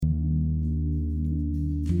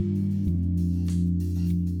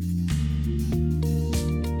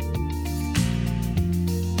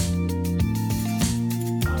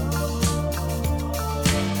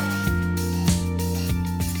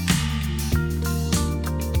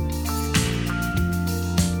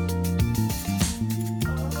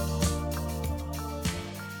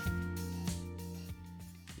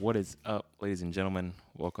What is up, ladies and gentlemen?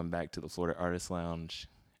 Welcome back to the Florida Artist Lounge.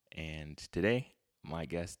 And today, my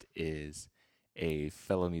guest is a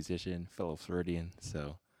fellow musician, fellow Floridian.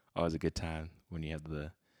 So always a good time when you have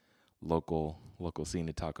the local scene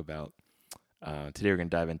to talk about. Today, we're going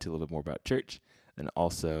to dive into a little bit more about church, and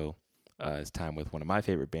also it's time with one of my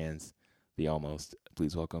favorite bands, The Almost.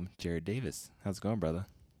 Please welcome Jared Davis. How's it going, brother?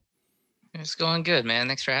 It's going good, man.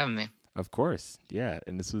 Thanks for having me. Of course, yeah.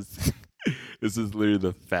 And this was this is literally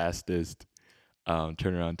the fastest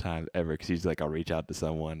turnaround time ever. Because usually, like, I'll reach out to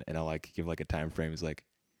someone and I'll like give like a time frame. It's like,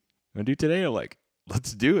 "Want to do today?" Or like,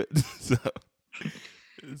 "Let's do it." So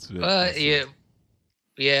it's been Yeah,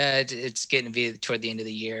 awesome. it's getting to be toward the end of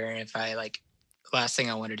the year, and if I like, last thing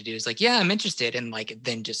I wanted to do is like, yeah, I'm interested, and like,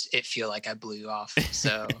 then just it feel like I blew off.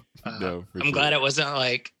 So No, for I'm sure. glad it wasn't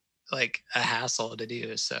like a hassle to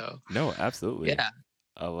do. So No, absolutely. yeah,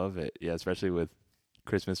 I love it. Yeah, especially with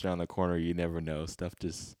Christmas around the corner, you never know. Stuff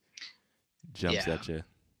just jumps yeah. at you.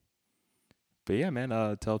 But yeah,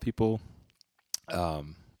 man, tell people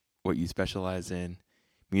um, what you specialize in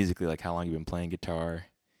musically, like how long you've been playing guitar,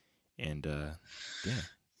 and yeah.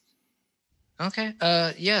 Okay.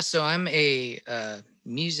 Yeah. So I'm a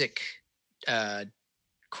music uh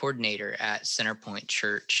coordinator at Centerpoint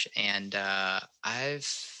Church, and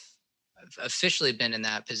I've officially been in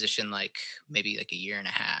that position like maybe like a year and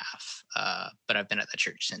a half. But I've been at the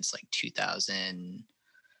church since like 2011,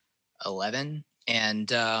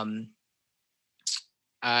 and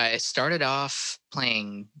I started off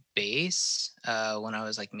playing bass when I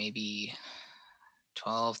was like maybe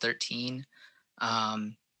 12, 13.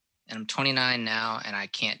 Um, and I'm 29 now, and I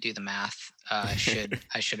can't do the math. I should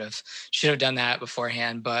have done that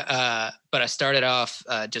beforehand, but I started off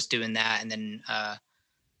just doing that, and then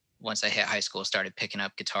once I hit high school, started picking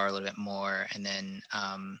up guitar a little bit more, and then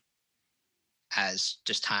as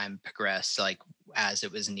just time progressed, like as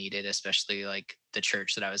it was needed, especially like the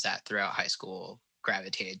church that I was at throughout high school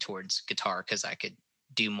gravitated towards guitar because I could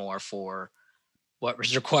do more for what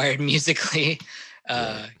was required musically,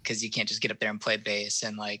 Right. because you can't just get up there and play bass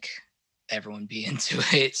and like everyone be into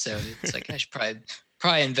it. So it's like I should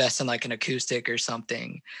probably invest in like an acoustic or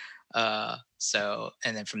something. So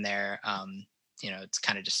and then from there, it's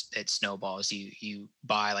kind of just it snowballs. You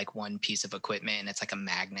buy like one piece of equipment and it's like a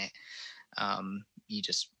magnet. You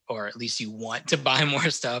just, or at least you want to buy more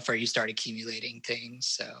stuff, or you start accumulating things.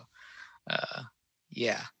 So uh,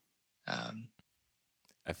 yeah, um,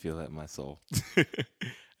 I feel that in my soul.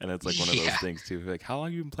 And it's like one of those yeah. things too. Like, how long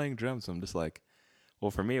have you been playing drums? I'm just like, well,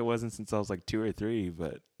 for me, it wasn't since I was like 2 or 3,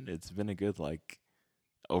 but it's been a good like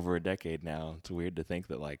over a decade now. It's weird to think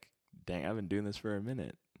that like, dang, I've been doing this for a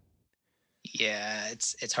minute. Yeah,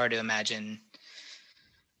 it's hard to imagine.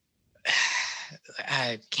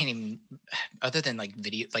 I can't even, other than like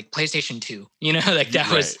video, like PlayStation 2, like that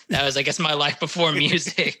Right. was I guess my life before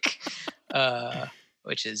music, uh,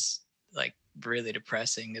 which is like really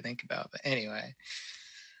depressing to think about. But anyway,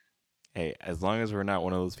 Hey, as long as we're not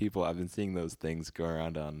one of those people, I've been seeing those things go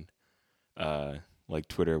around on uh like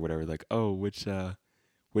Twitter or whatever, like, oh, which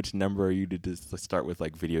number are you to just start with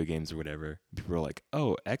like video games or whatever. People are like,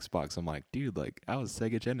 oh, Xbox. I'm like, dude, like I was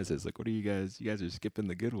Sega Genesis. Like, what are you guys are skipping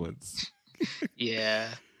the good ones. yeah,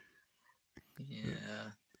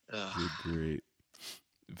 yeah. Ugh. You're great.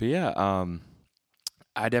 But yeah,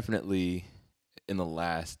 I definitely in the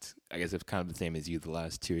last, I guess it's kind of the same as you, the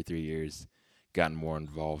last 2 or 3 years, gotten more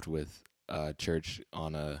involved with church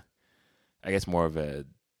on a, I guess more of a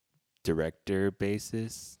director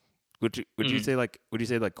basis. Would you Mm. say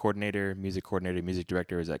like coordinator, music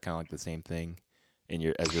director? Or is that kind of like the same thing in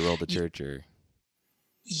your as your role at the Y- church, or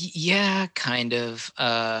yeah, kind of.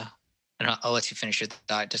 And I'll let you finish your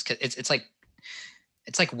thought, just because it's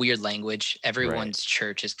like weird language. right? Everyone's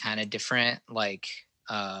church is kind of different. Like,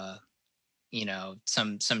 uh,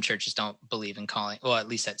 some churches don't believe in calling, well, at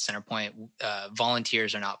least at Centerpoint,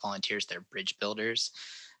 volunteers are not volunteers, they're bridge builders.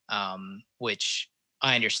 Which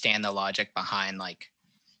I understand the logic behind, like,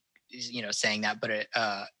 saying that, but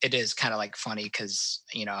it is kind of like funny because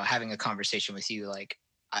having a conversation with you, like,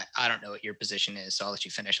 I don't know what your position is, so I'll let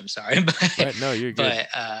you finish, I'm sorry. but Right? No, you're good. but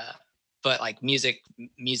uh but like music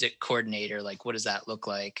coordinator, like what does that look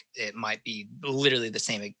like? It might be literally the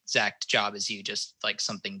same exact job as you, just like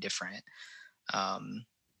something different. um,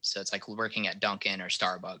 so it's like working at Dunkin' or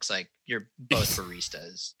Starbucks. Like you're both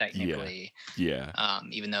baristas Yeah, technically, yeah.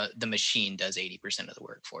 even though the machine does 80% of the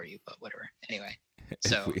work for you. But whatever. Anyway, If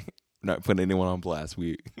so we not putting anyone on blast,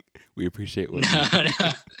 we appreciate what you. no,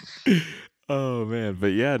 no. Oh man, but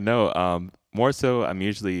yeah, no. More so, I'm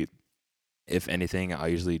usually, if anything, I'll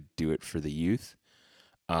usually do it for the youth.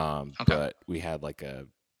 Okay. But we had like a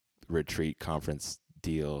retreat conference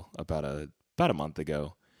deal about a month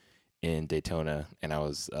ago in Daytona, and I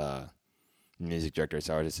was music director,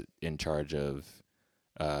 so I was just in charge of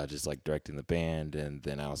just like directing the band, and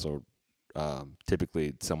then I also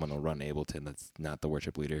typically someone will run Ableton that's not the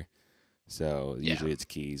worship leader. So Yeah. usually it's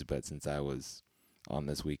keys, but since I was on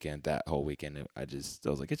this weekend, that whole weekend, I was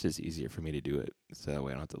like, it's just easier for me to do it, so that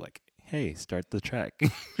way I don't have to like, hey, start the track.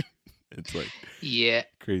 It's like Yeah.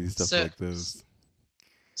 crazy stuff So like those.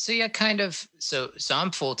 so yeah, kind of. So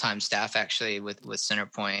I'm full-time staff actually with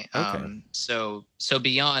Centerpoint. Okay. So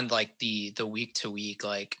beyond like the week to week,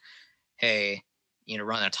 like, hey,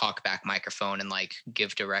 run a talkback microphone and like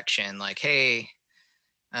give direction, like, hey,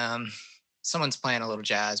 um, someone's playing a little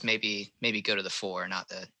jazz, maybe go to the 4, not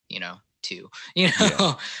the, 2,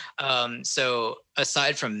 Yeah. So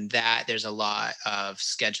aside from that, there's a lot of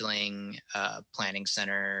scheduling, planning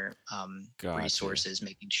center, Gotcha. resources,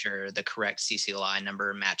 making sure the correct CCLI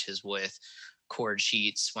number matches with chord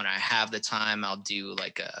sheets. When I have the time, I'll do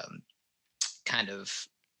like a kind of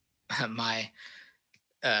my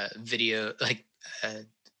video, like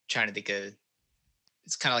trying to think of,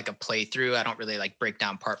 it's kind of like a playthrough. I don't really like break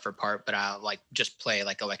down part for part, but I'll like just play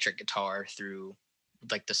like electric guitar through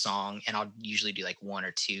like the song, and I'll usually do like one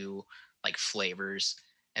or two like flavors,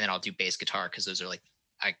 and then I'll do bass guitar because those are like,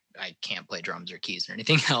 I can't play drums or keys or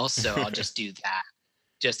anything else, so I'll just do that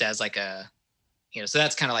just as like a, so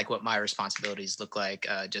that's kind of like what my responsibilities look like.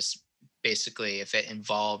 Just basically, if it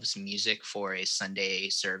involves music for a Sunday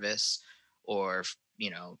service or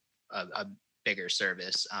a bigger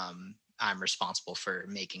service, I'm responsible for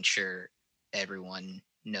making sure everyone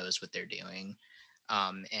knows what they're doing,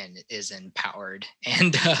 and is empowered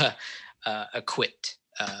and equipped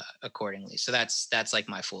accordingly. So that's like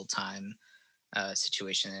my full time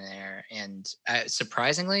situation in there. And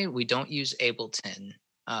surprisingly, we don't use Ableton,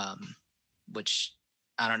 which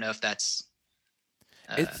I don't know if that's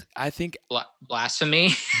uh, I think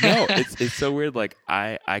blasphemy. no, it's so weird. Like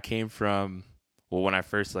I came from, well, when I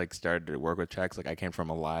first like started to work with tracks, like I came from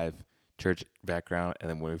a live church background, and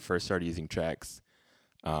then when we first started using tracks,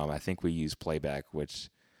 I think we use playback, which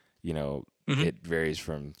Mhm. it varies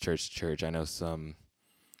from church to church. I know some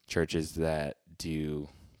churches that do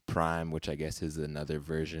Prime, which I guess is another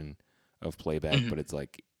version of playback, Mhm. but it's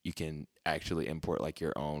like you can actually import like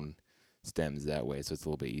your own stems that way, so it's a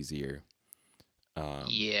little bit easier. Um,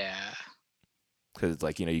 Yeah. because it's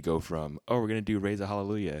like you go from, oh, we're gonna do Raise a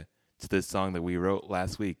Hallelujah to this song that we wrote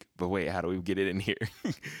last week, but wait, how do we get it in here?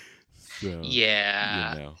 So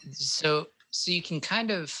Yeah. So you can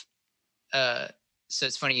kind of uh so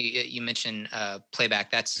it's funny you mentioned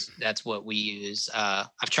playback. That's what we use.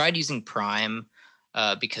 I've tried using Prime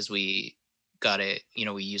because we got it,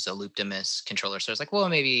 we use a Looptimus controller. So it's like, well,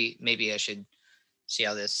 maybe I should see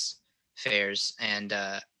how this fares. And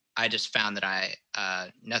I just found that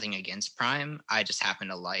I nothing against Prime. I just happen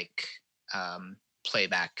to like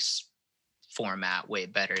playbacks format way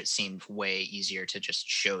better. It seemed way easier to just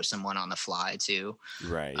show someone on the fly too,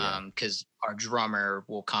 right, yeah, because our drummer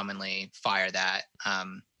will commonly fire that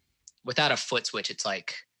without a foot switch. It's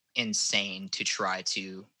like insane to try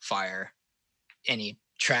to fire any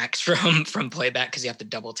tracks from playback because you have to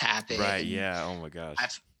double tap it. right, And yeah. Oh my gosh.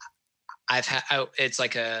 I've I've had it's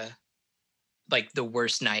like the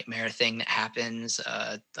worst nightmare thing that happens,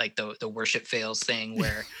 like the worship fails thing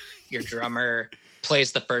where your drummer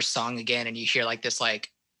plays the first song again and you hear like this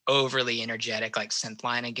like overly energetic like synth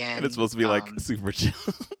line And it's again. supposed to be like super chill.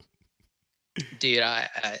 Dude, I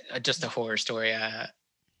just a horror story.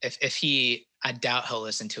 If he, I doubt he'll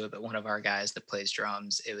listen to it, but one of our guys that plays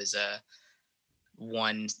drums, it was a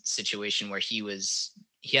one situation where he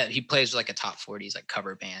plays like a top 40s like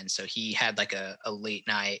cover band, so he had like a late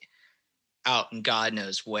night out in God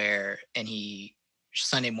knows where, and he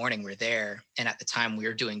Sunday morning we're there, and at the time we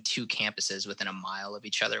were doing two campuses within a mile of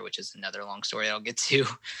each other, which is another long story I'll get to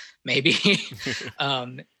maybe.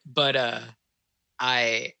 But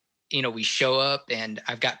I we show up and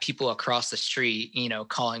I've got people across the street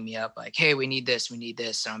calling me up like, hey, we need this,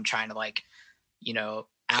 and I'm trying to like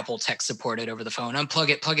Apple tech support it over the phone, unplug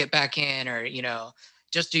it, plug it back in, or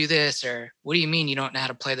just do this, or what do you mean you don't know how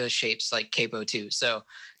to play those shapes like capo 2? So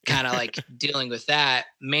kind of like dealing with that.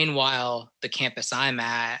 Meanwhile, the campus I'm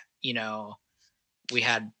at, we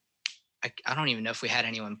had I don't even know if we had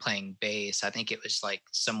anyone playing bass. I think it was like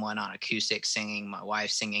someone on acoustic singing, my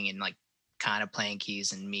wife singing, and like kind of playing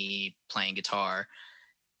keys, and me playing guitar.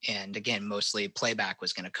 And again, mostly playback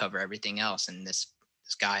was going to cover everything else. And this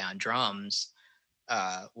guy on drums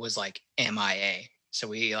was like MIA. So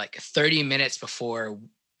we like 30 minutes before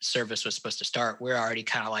service was supposed to start, we're already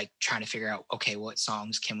kind of like trying to figure out, okay, what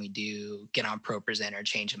songs can we do, get on ProPresenter,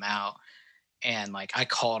 change them out. And like I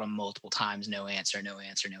called him multiple times, no answer,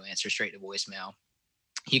 straight to voicemail.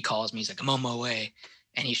 He calls me, he's like, I'm on my way.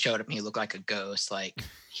 And he showed up and he looked like a ghost. Like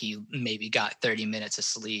he maybe got 30 minutes of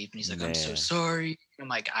sleep. And he's like, I'm so sorry. I'm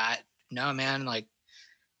like, no, man, like,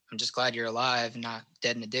 I'm just glad you're alive and not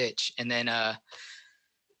dead in a ditch. And then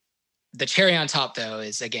the cherry on top, though,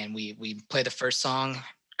 is, again, we play the first song,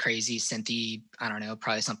 crazy, synthy, I don't know,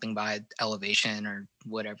 probably something by Elevation or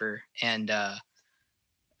whatever. And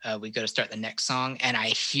we go to start the next song, and I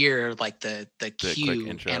hear like the cue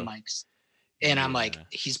and like, and I'm like,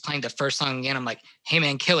 he's playing the first song again. I'm like, hey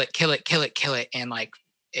man, kill it. And like,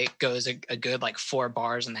 it goes a good like 4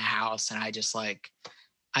 bars in the house. And I just like,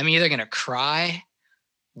 I'm either going to cry,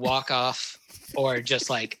 walk off, or just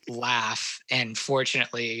like laugh. And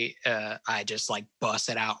fortunately, I just like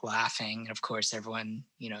busted out laughing. And of course, everyone,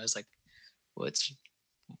 is like, what's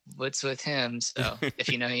with him? So if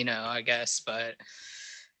you know, I guess. But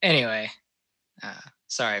anyway,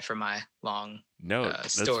 sorry for my long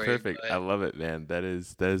that's story. Perfect. But I love it, man. That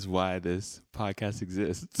is why this podcast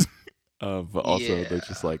exists. But also, they're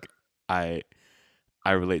just like, I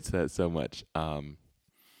relate to that so much.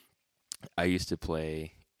 I used to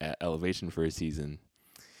play at Elevation for a season,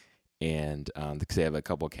 and because they have a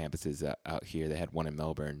couple of campuses out here. They had one in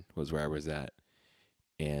Melbourne, was where I was at,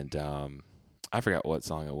 and I forgot what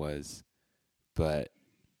song it was, but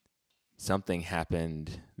something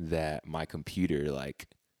happened that my computer like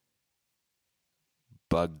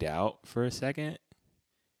bugged out for a second.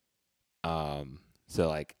 So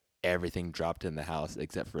like everything dropped in the house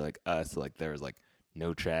except for like us. Like there was like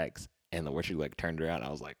no tracks, and the worship like turned around.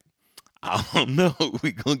 I was like, I don't know,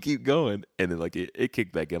 we gonna keep going. And then like it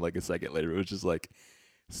kicked back in like a second later. It was just like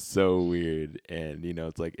so weird. And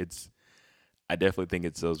it's like I definitely think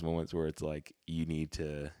it's those moments where it's like you need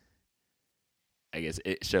to, I guess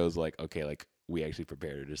it shows like, okay, like we actually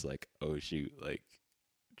prepared, or just like, oh shoot, like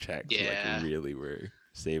tracks like really were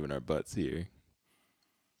saving our butts here.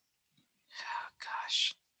 Oh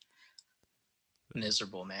gosh.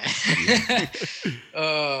 Miserable, man.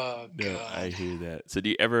 Oh god. No, I hear that. So do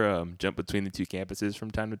you ever jump between the 2 campuses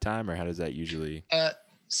from time to time, or how does that usually?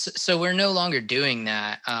 So we're no longer doing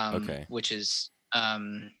that. Okay. Which is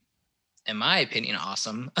in my opinion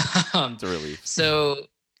awesome. It's a relief. So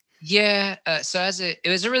yeah, so it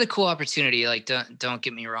was a really cool opportunity. Like don't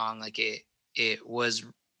get me wrong, like it was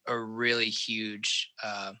a really huge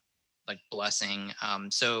like blessing.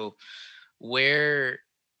 So where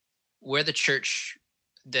the church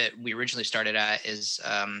that we originally started at is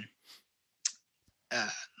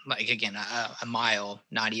like again a mile,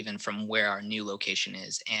 not even from where our new location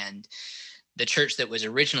is. And the church that was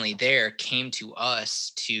originally there came to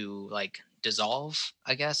us to like dissolve,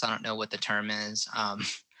 I guess. I don't know what the term is.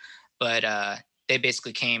 But they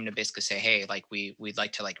basically came to basically say, hey, like we'd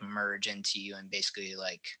like to like merge into you and basically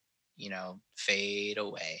like, fade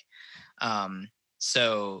away.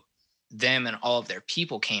 So them and all of their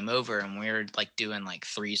people came over, and we were like doing like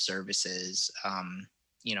 3 services, on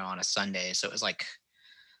a Sunday. So it was like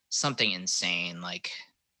something insane, like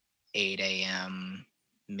 8 a.m.,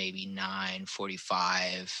 maybe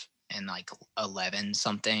 9:45, and like 11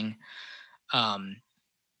 something.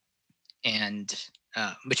 And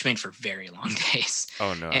which made for very long days.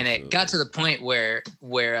 Oh no! And it got to the point where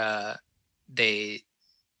they,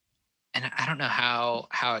 and I don't know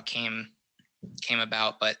how it came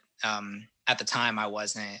about, but at the time I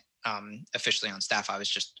wasn't officially on staff. I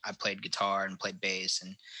played guitar and played bass,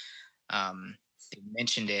 and they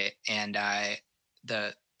mentioned it, and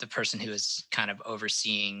the person who was kind of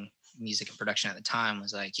overseeing music and production at the time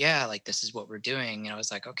was like, yeah, like this is what we're doing. And I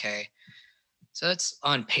was like, okay. So let's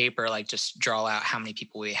on paper, like just draw out how many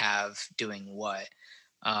people we have doing what.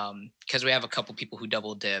 Because we have a couple people who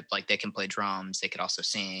double dip, like they can play drums, they could also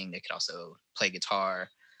sing, they could also play guitar.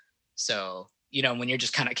 So, when you're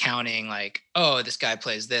just kind of counting like, oh, this guy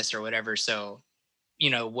plays this or whatever. So,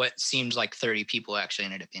 what seems like 30 people actually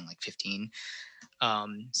ended up being like 15.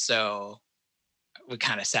 So we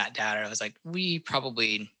kind of sat down and I was like, we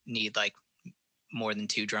probably need like more than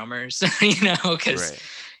 2 drummers, because right.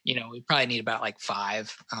 We probably need about like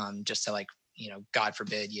 5, just to like, God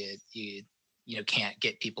forbid you can't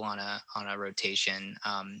get people on a rotation.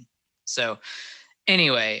 So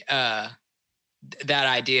anyway, that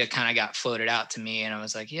idea kind of got floated out to me, and I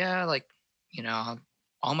was like, yeah, like,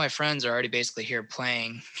 all my friends are already basically here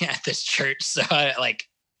playing at this church. So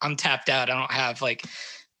I'm tapped out. I don't have like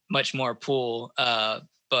much more pool.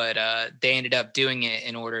 But they ended up doing it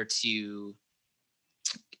in order to,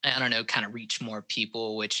 I don't know, kind of reach more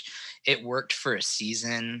people, which it worked for a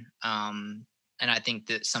season. And I think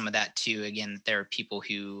that some of that too, again, there are people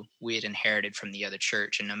who we had inherited from the other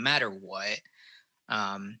church, and no matter what,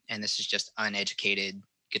 and this is just uneducated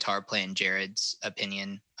guitar playing Jared's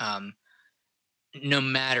opinion. No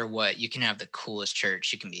matter what, you can have the coolest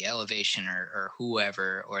church, you can be Elevation or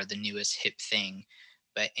whoever, or the newest hip thing.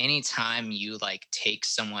 But anytime you like take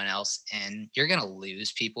someone else in, you're going to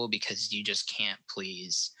lose people because you just can't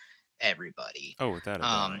please everybody. Oh, without a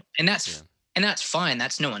doubt. And Yeah. that's fine.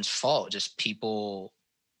 That's no one's fault. Just people,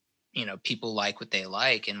 people like what they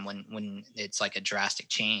like. And when it's like a drastic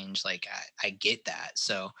change, like I get that.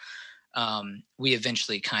 So we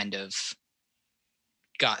eventually kind of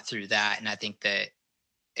got through that. And I think that,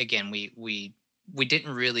 again, we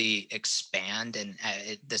didn't really expand, and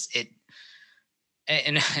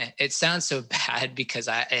and it sounds so bad because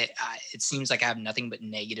it seems like I have nothing but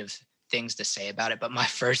negative things to say about it. But my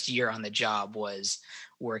first year on the job was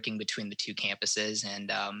working between the two campuses,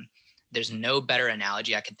 and there's no better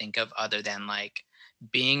analogy I can think of other than like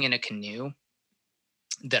being in a canoe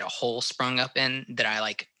that a hole sprung up in that I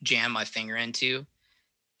like jammed my finger into,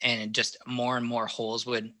 and just more and more holes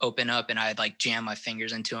would open up, and I'd like jam my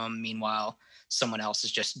fingers into them. Meanwhile, someone else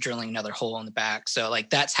is just drilling another hole in the back. So like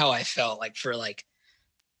that's how I felt like for like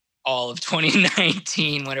all of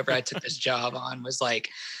 2019 whenever I took this job on. Was like,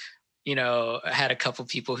 I had a couple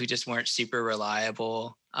people who just weren't super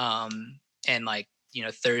reliable. And like,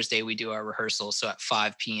 Thursday we do our rehearsal. So at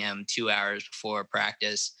 5 p.m., 2 hours before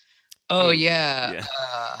practice. Oh Hey, yeah.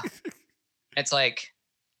 yeah. It's like,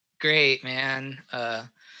 great, man.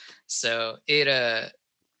 So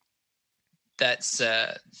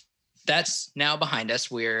that's now behind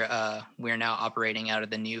us. We're now operating out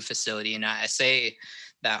of the new facility, and I say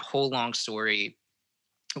that whole long story.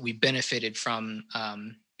 We benefited from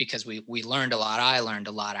because we learned a lot. I learned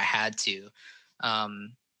a lot. I had to. I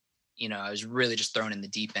was really just thrown in the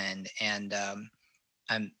deep end, and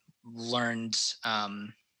I learned.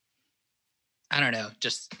 I don't know,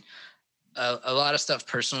 just a lot of stuff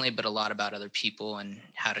personally, but a lot about other people and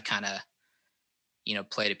how to kind of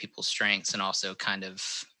play to people's strengths, and also kind of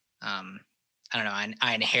I don't know,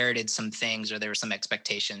 I inherited some things, or there were some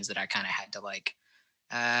expectations that I kind of had to like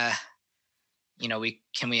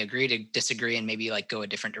we agree to disagree and maybe like go a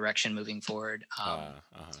different direction moving forward.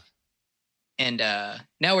 And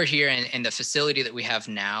now we're here, in the facility that we have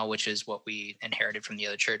now, which is what we inherited from the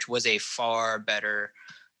other church, was a far better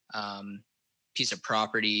piece of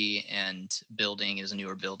property and building. Is a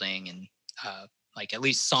newer building, and like at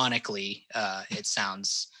least sonically, it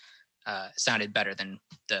sounded better than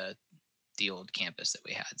the old campus that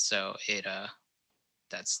we had. So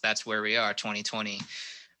that's where we are, 2020,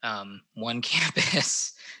 one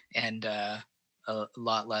campus, and a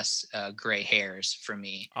lot less gray hairs for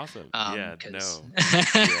me. Awesome. Yeah. No.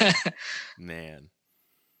 Yeah. Man.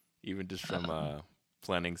 Even just from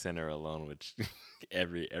planning center alone, which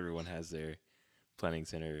everyone has their planning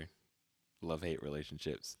center love-hate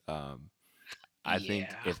relationships. I think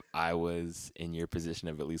if I was in your position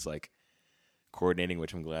of at least like coordinating,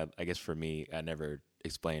 which I'm glad, I guess for me, I never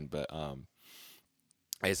explained, but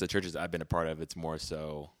I guess the churches I've been a part of, it's more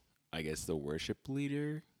so, I guess the worship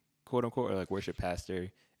leader, quote unquote, or like worship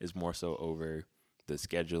pastor is more so over the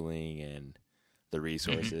scheduling and the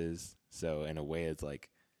resources. Mm-hmm. So in a way, it's like,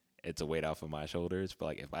 it's a weight off of my shoulders. But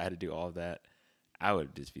like if I had to do all of that, I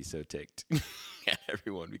would just be so ticked at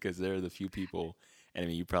everyone, because there are the few people, and I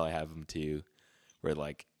mean, you probably have them too, where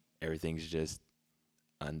like everything's just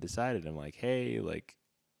undecided. I'm like, hey, like,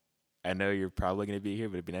 I know you're probably going to be here,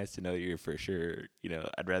 but it'd be nice to know you're for sure.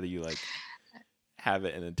 I'd rather you like have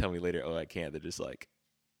it and then tell me later, oh, I can't. They're just like,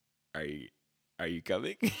 are you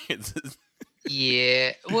coming?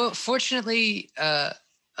 Yeah. Well, fortunately, and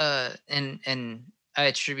I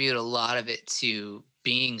attribute a lot of it to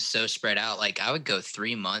being so spread out. Like I would go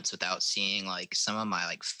 3 months without seeing like some of my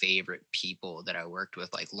like favorite people that I worked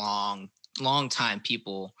with, like long time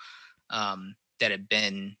people that had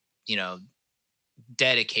been,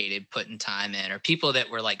 dedicated, putting time in, or people that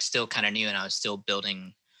were like still kind of new and I was still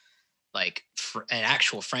building like an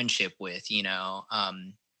actual friendship with,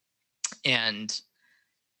 and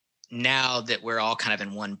now that we're all kind of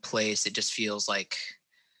in one place, it just feels like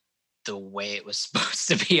the way it was supposed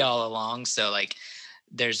to be all along. So like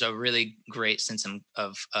there's a really great sense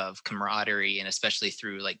of camaraderie, and especially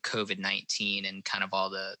through like COVID-19 and kind of all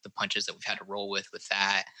the punches that we've had to roll with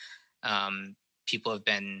that. People have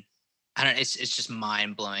been, it's just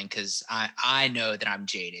mind blowing, because I know that I'm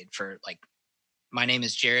jaded for like, my name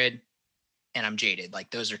is Jared and I'm jaded.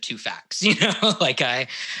 Like those are two facts, like I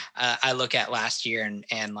look at last year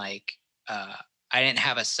and like I didn't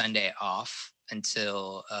have a Sunday off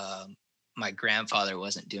until my grandfather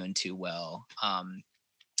wasn't doing too well.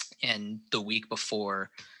 And the week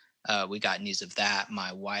before we got news of that,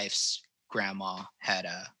 my wife's grandma had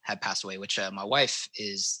passed away, which my wife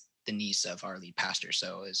is the niece of our lead pastor,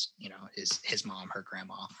 so is his mom, her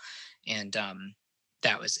grandma, and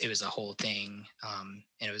it was a whole thing, and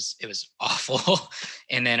it was awful.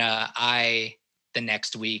 And then I the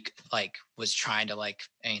next week like was trying to like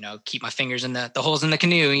keep my fingers in the holes in the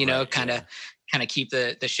canoe, Right, kind yeah. of keep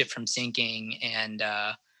the ship from sinking. And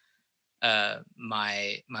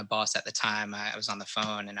my boss at the time, I was on the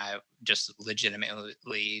phone and I just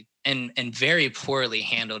legitimately and very poorly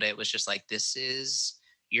handled it. It was just like, this is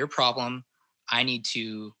your problem. I need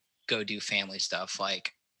to go do family stuff.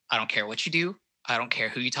 Like, I don't care what you do. I don't care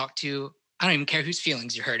who you talk to. I don't even care whose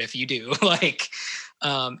feelings you hurt if you do. Like,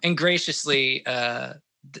 and graciously,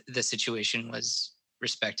 the situation was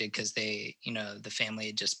respected because they, the family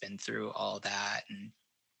had just been through all that, and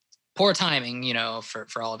poor timing,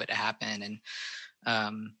 for all of it to happen.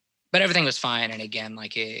 And but everything was fine. And again,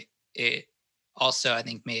 like it also, I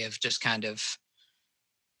think, may have just kind of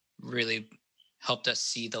really helped us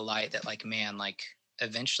see the light that like, man, like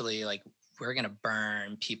eventually like we're gonna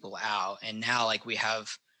burn people out. And now like we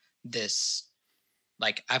have this,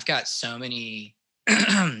 like I've got so many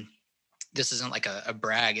this isn't like a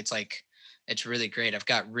brag, it's like it's really great. I've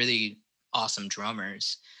got really awesome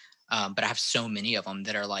drummers, but I have so many of them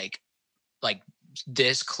that are like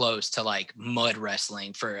this close to like mud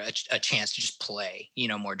wrestling for a chance to just play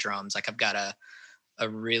more drums. Like I've got a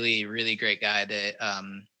really really great guy that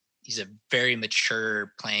he's a very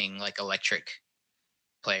mature playing like electric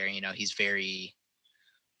player. He's very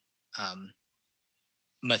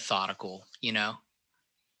methodical,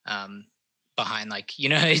 behind like,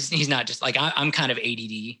 he's not just like I'm kind of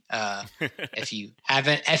ADD. If you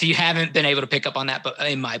haven't been able to pick up on that, but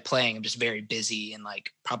in my playing, I'm just very busy and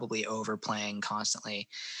like probably overplaying constantly.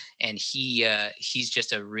 And he's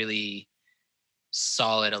just a really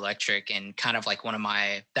solid electric, and kind of like one of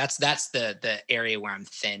my that's the area where I'm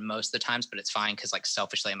thin most of the times, but it's fine because like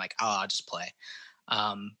selfishly I'm like, oh, I'll just play.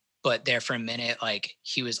 But there for a minute, like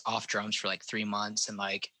he was off drums for like 3 months, and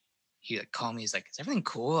like he like called me, he's like, is everything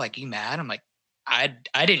cool? Like, you mad? I'm like, I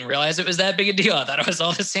didn't realize it was that big a deal. I thought it was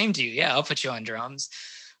all the same to you. Yeah, I'll put you on drums.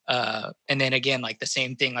 And then again, like the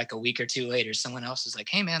same thing, like a week or two later, someone else was like,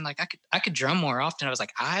 hey man, like I could drum more often. I was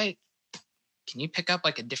like, can you pick up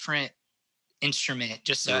like a different instrument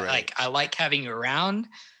just so Right. like I like having you around.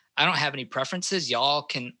 I don't have any preferences. Y'all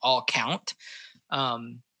can all count.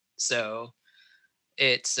 So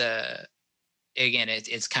it's again,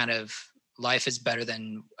 it's kind of, life is better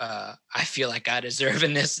than I feel like I deserve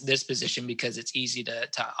in this position, because it's easy to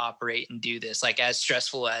operate and do this. Like, as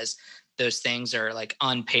stressful as those things are, like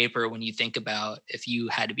on paper, when you think about if you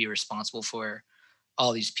had to be responsible for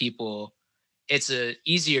all these people, it's a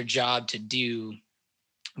easier job to do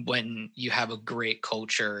when you have a great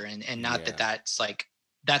culture. And not Yeah.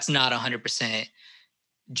 that's not 100%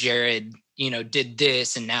 Jared, did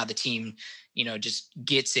this and now the team, just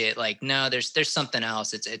gets it. Like, no, there's something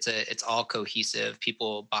else. It's all cohesive.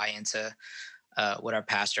 People buy into what our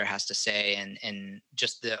pastor has to say, and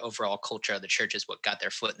just the overall culture of the church is what got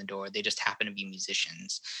their foot in the door. They just happen to be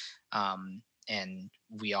musicians. And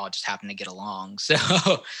we all just happen to get along.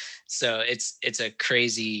 So it's a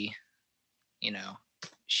crazy,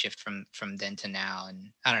 shift from then to now.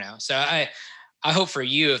 And I don't know. So I hope for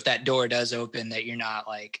you, if that door does open, that you're not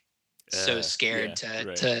like so scared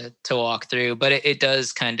to walk through. But it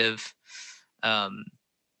does kind of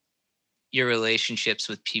your relationships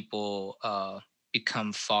with people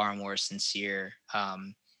become far more sincere.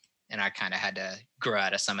 And I kind of had to grow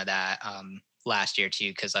out of some of that last year too,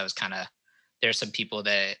 because I was there's some people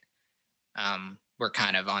that were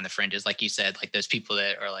kind of on the fringes, like you said, like those people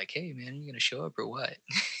that are like, hey man, you gonna show up or what?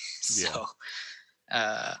 So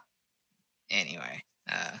anyway.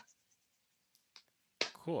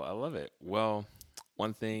 Cool. I love it. Well,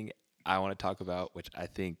 one thing I want to talk about, which I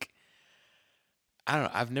think, I don't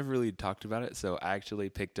know, I've never really talked about it. So I actually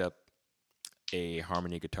picked up a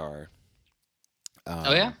harmony guitar.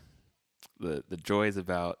 Oh yeah. The joys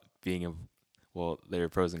about being well, there are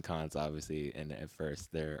pros and cons, obviously. And at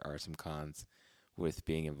first there are some cons with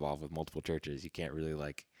being involved with multiple churches. You can't really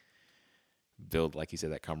like build, like you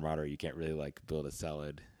said, that camaraderie. You can't really like build a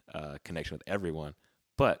solid connection with everyone.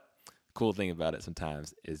 But cool thing about it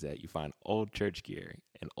sometimes is that you find old church gear,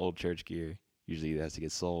 and old church gear usually has to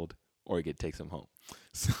get sold or you get take some home.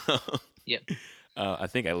 So yeah, I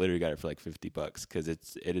think I literally got it for like $50 because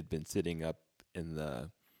it had been sitting up in the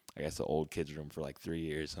old kids room for like 3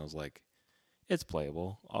 years. And I was like, it's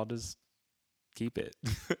playable. I'll just keep it.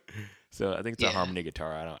 So I think it's a harmony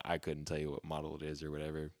guitar. I couldn't tell you what model it is or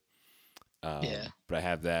whatever. But I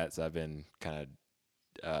have that, so I've been kind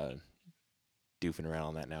of doofing around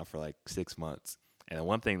on that now for like 6 months. And the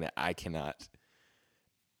one thing that I cannot,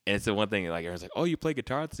 and it's the one thing like everyone's like, oh, you play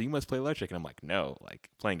guitar, so you must play electric. And I'm like, no, like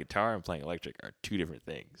playing guitar and playing electric are two different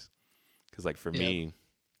things. Because like for me,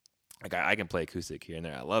 like I can play acoustic here and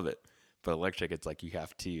there, I love it, but electric, it's like you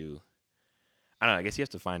have to, I don't know, I guess you have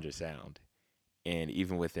to find your sound. And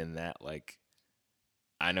even within that, like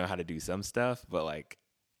I know how to do some stuff, but like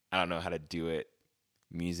I don't know how to do it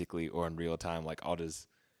musically or in real time. Like I'll just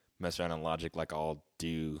mess around in Logic, like I'll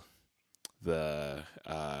do the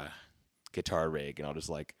guitar rig and I'll just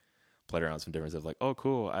like play around with some different stuff. Like, oh,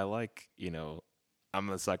 cool, I like, I'm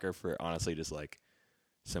a sucker for honestly just like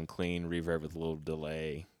some clean reverb with a little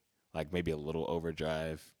delay, like maybe a little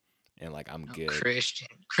overdrive, and like I'm good.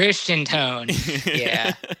 Christian tone.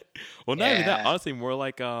 Yeah. Well, not even that. Honestly, more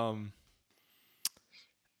like I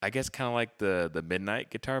guess kind of like the midnight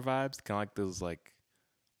guitar vibes, kind of like those like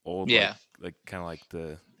old, like kind of like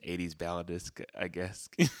the 80s balladisc, I guess.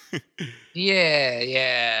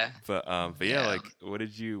 Yeah. But yeah, like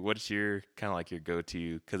what's your kind of like your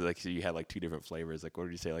go-to? Because like so you had like two different flavors. Like what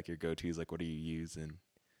did you say like your go-tos? Like what do you use? And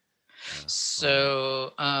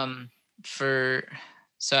so I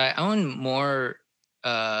own more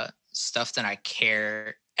stuff than I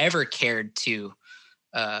ever cared to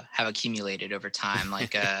have accumulated over time.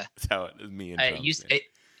 Like that's how it is. Me and it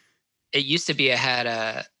used to be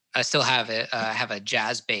I still have it. I have a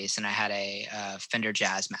jazz bass and I had a Fender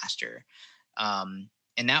Jazzmaster, and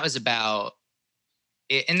that was about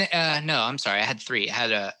it. And no, I'm sorry, I had three. I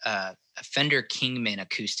had a Fender Kingman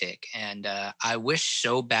acoustic, and I wish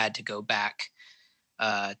so bad to go back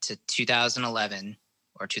to 2011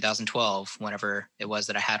 or 2012, whenever it was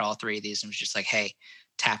that I had all three of these, and was just like, hey,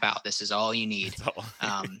 tap out. This is all you need.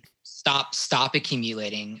 Stop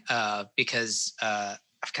accumulating, because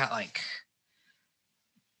I've got like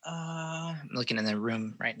I'm looking in the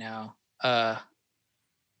room right now. I've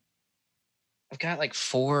got like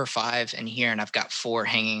 4 or 5 in here, and I've got 4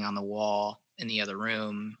 hanging on the wall in the other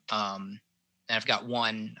room. And I've got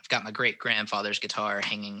my great grandfather's guitar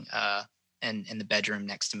hanging in the bedroom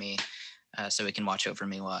next to me, so he can watch over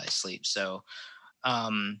me while I sleep. So I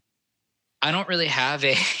don't really have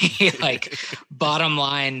a like bottom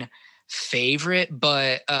line favorite,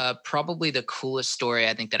 but probably the coolest story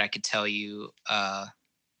I think that I could tell you.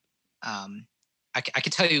 I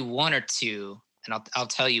could tell you one or two, and I'll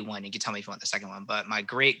tell you one. You can tell me if you want the second one. But my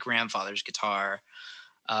great grandfather's guitar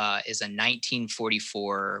is a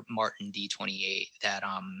 1944 Martin D28 that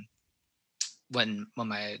when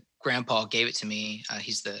my grandpa gave it to me,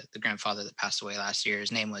 he's the grandfather that passed away last year.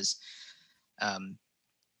 His name was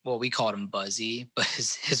well, we called him Buzzy, but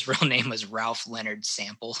his real name was Ralph Leonard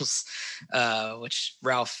Samples, which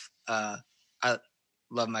Ralph, I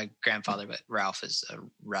love my grandfather, but Ralph is a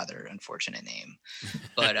rather unfortunate name.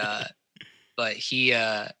 But he,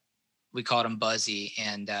 we called him Buzzy,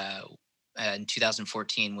 and in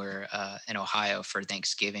 2014, we're in Ohio for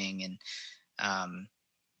Thanksgiving, and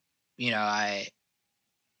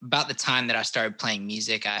about the time that I started playing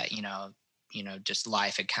music, just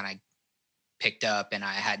life had kind of picked up, and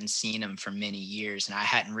I hadn't seen him for many years, and I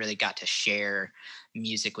hadn't really got to share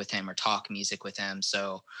music with him or talk music with him.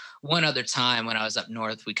 So one other time when I was up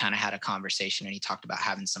north, we kind of had a conversation, and he talked about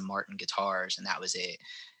having some Martin guitars, and that was it.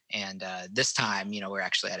 And this time, we're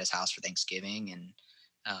actually at his house for Thanksgiving, and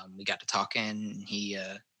we got to talking, and he's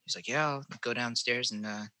like, yeah, I'll go downstairs and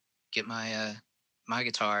get my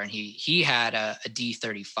guitar. And he had a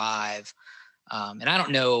D35, and I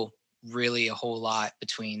don't know really a whole lot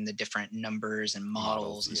between the different numbers and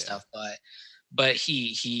models and stuff, but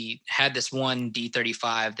he had this one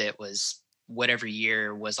D35 that was whatever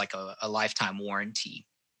year was like a lifetime warranty,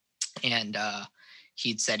 and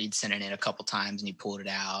he'd said he'd sent it in a couple times, and he pulled it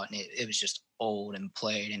out, and it was just old and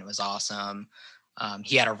played, and it was awesome.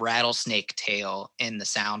 He had a rattlesnake tail in the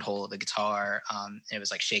sound hole of the guitar, and it was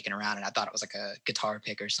like shaking around, and I thought it was like a guitar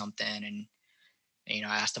pick or something, and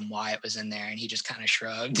I asked him why it was in there, and he just kind of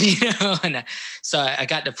shrugged, and so I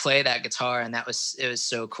got to play that guitar, and it was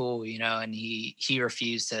so cool, and he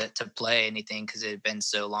refused to play anything because it had been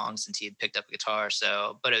so long since he had picked up a guitar.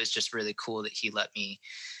 So, but it was just really cool that he let me,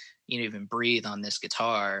 even breathe on this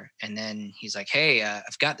guitar. And then he's like, hey,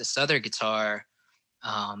 I've got this other guitar.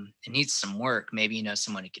 It needs some work. Maybe,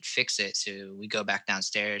 someone who could fix it. So we go back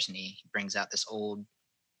downstairs, and he brings out this old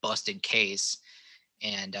busted case,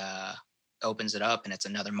 and opens it up, and it's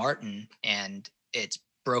another Martin, and it's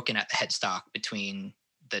broken at the headstock between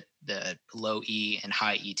the low E and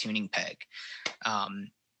high E tuning peg. And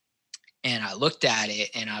I looked at it,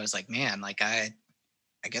 and I was like, man, like I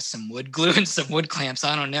guess some wood glue and some wood clamps.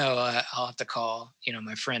 I don't know. I'll have to call,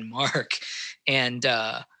 my friend Mark. And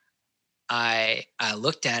I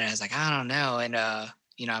looked at it, I was like, I don't know. And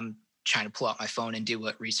I'm trying to pull out my phone and do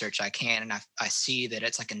what research I can. And I see that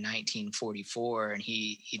it's like a 1944, and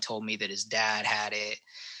he told me that his dad had it.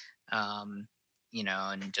 And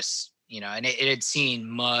just, and it had seen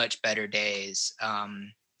much better days.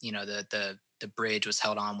 The bridge was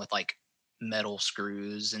held on with like metal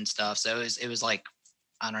screws and stuff. So it was like,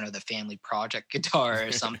 I don't know, the family project guitar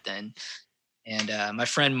or something. And my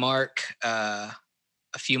friend Mark, a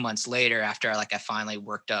few months later, after I finally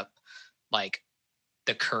worked up like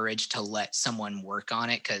the courage to let someone work on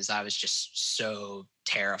it, because I was just so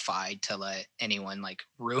terrified to let anyone like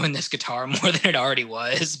ruin this guitar more than it already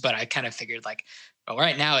was. But I kind of figured like, well,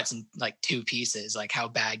 right now it's in like two pieces. Like, how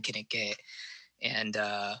bad can it get? And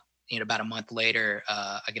about a month later,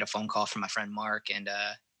 I get a phone call from my friend Mark, and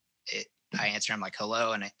I answer. I'm like,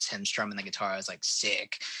 hello, and it's him strumming the guitar. I was like,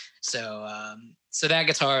 sick. So that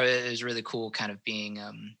guitar is really cool. Kind of being,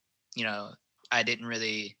 I didn't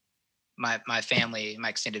really. My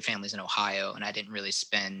extended family's in Ohio, and I didn't really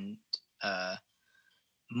spend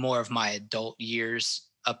more of my adult years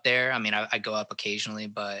up there. I mean, I go up occasionally,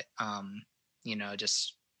 but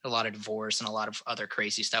just a lot of divorce and a lot of other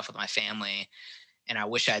crazy stuff with my family. And I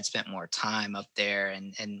wish I had spent more time up there,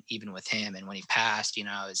 and even with him. And when he passed,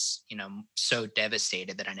 I was, so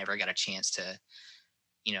devastated that I never got a chance to,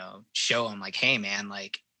 show him like, hey man,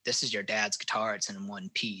 like this is your dad's guitar. It's in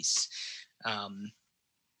one piece.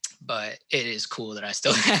 But it is cool that I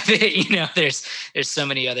still have it. There's so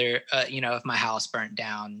many other, if my house burnt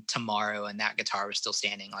down tomorrow and that guitar was still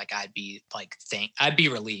standing, like I'd be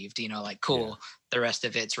relieved, like cool. Yeah. The rest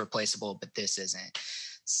of it's replaceable, but this isn't.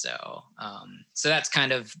 So that's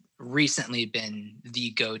kind of recently been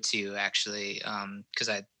the go-to actually. Cause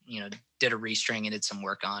I, did a restring and did some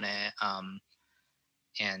work on it.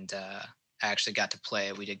 I actually got to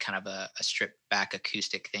play. We did kind of a stripped back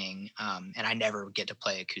acoustic thing. And I never get to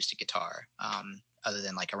play acoustic guitar other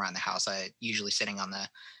than like around the house. I usually sitting on the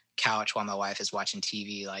couch while my wife is watching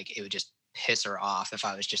TV. Like it would just piss her off if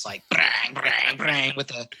I was just like bang, bang, bang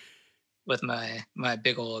with my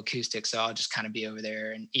big old acoustic. So I'll just kind of be over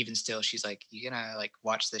there. And even still, she's like, you gonna like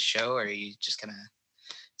watch this show, or are you just gonna,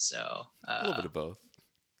 so a little bit of both.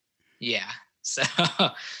 Yeah. So,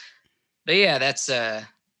 but yeah, that's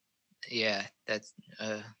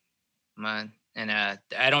mine. And I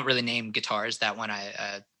don't really name guitars. That one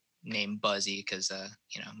I name Buzzy because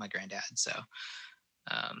my granddad. So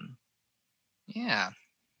yeah.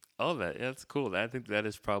 Oh, that's cool. I think that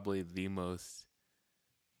is probably the most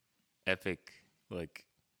epic, like,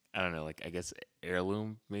 I don't know, like I guess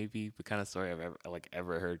heirloom maybe, but kind of story I've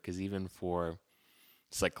ever heard. Because even for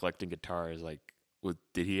just like collecting guitars, like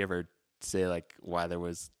did he ever say like why there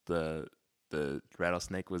was the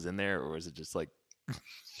rattlesnake was in there, or was it just like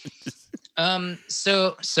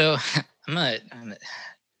so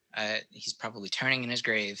he's probably turning in his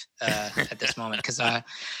grave at this moment, because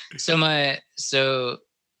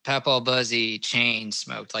Papaw Buzzy chain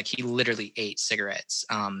smoked, like he literally ate cigarettes.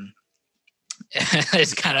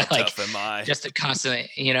 It's kind of like just a constantly,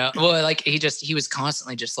 well, like he was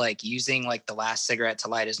constantly just like using like the last cigarette to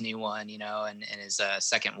light his new one, and his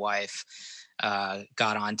second wife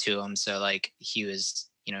got onto him. So like he was,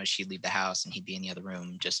 she'd leave the house and he'd be in the other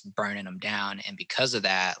room just burning them down. And because of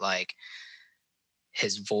that, like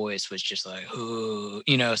his voice was just like, ooh,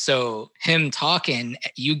 so him talking,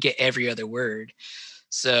 you get every other word.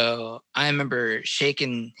 So I remember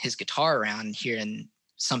shaking his guitar around and hearing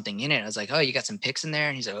something in it. I was like, oh, you got some picks in there?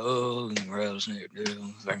 And he's like, oh,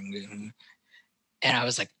 and I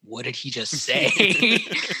was like, what did he just say?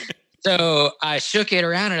 So I shook it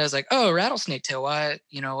around and I was like, oh, rattlesnake tail. Why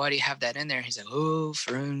do you have that in there? He's like, oh,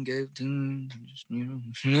 friend gave to,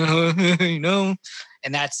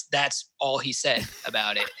 and that's all he said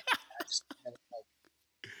about it.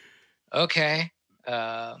 Okay.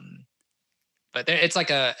 But it's like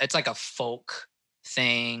a folk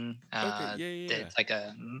thing. Okay, yeah. It's like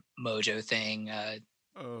a mojo thing.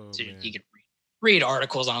 So you could read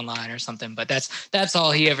articles online or something, but that's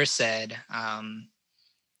all he ever said.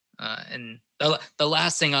 And the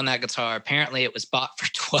last thing on that guitar, apparently it was bought for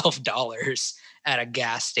 $12 at a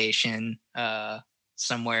gas station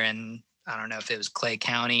somewhere in, I don't know if it was Clay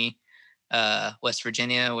County, West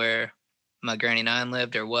Virginia, where my granny nine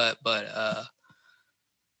lived or what, but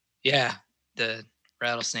yeah, the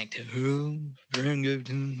rattlesnake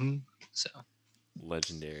so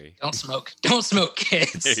legendary. Don't smoke,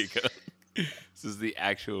 kids. There you go. This is the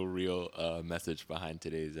actual real message behind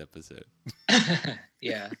today's episode.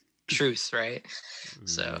 Yeah, truth, right?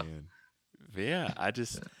 So man. But yeah, I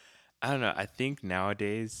don't know, I think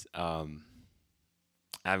nowadays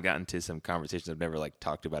I've gotten to some conversations. I've never like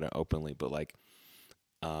talked about it openly, but like,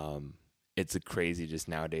 um, it's a crazy just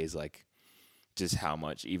nowadays, like just how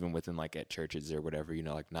much even within like at churches or whatever,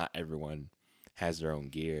 like not everyone has their own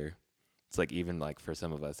gear. It's like even like for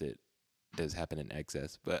some of us, it does happen in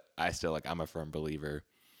excess, but I still like I'm a firm believer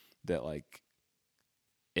that like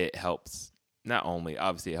it helps not only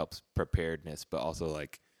obviously it helps preparedness, but also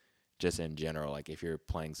like just in general, like if you're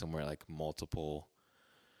playing somewhere like multiple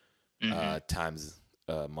Hmm. times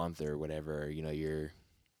a month or whatever, you're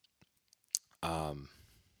um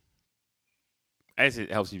I guess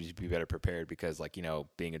it helps you to be better prepared because like,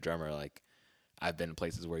 being a drummer, like I've been in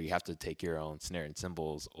places where you have to take your own snare and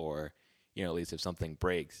cymbals or, at least if something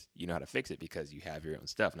breaks, you know how to fix it because you have your own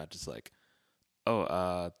stuff, not just like,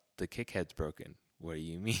 oh, the kick head's broken. What do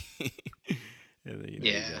you mean? And then,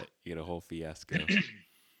 Yeah. you get a whole fiasco.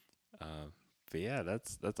 Um, but yeah,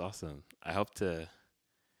 that's awesome. I hope to.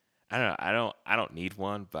 I don't know. I don't need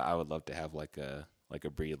one, but I would love to have like a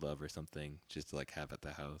Breed Love or something just to like have at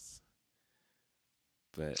the house.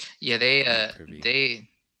 But Yeah, not privy.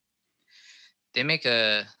 they make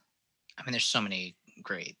a, I mean, there's so many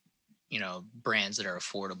great, brands that are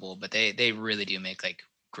affordable, but they really do make like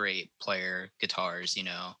great player guitars,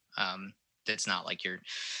 that's not like your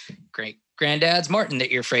great granddad's Martin that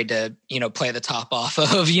you're afraid to, play the top off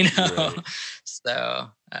of, Right. So,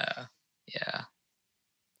 yeah.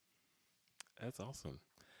 That's awesome.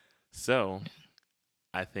 So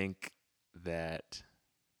I think that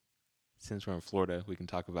since we're in Florida, we can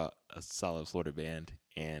talk about a solid Florida band.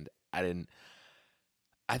 And I didn't.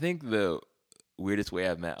 I think the weirdest way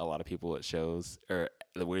I've met a lot of people at shows, or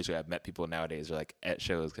the weirdest way I've met people nowadays, are like at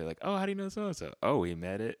shows. Cause like, oh, how do you know so and so? Oh, we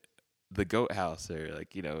met at the Goat House, or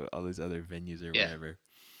like all these other venues or Yeah. whatever.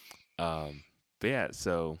 Um, but yeah,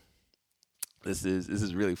 so this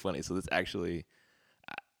is really funny. So this actually,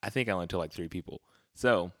 I think I only told like 3 people.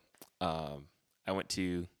 So, I went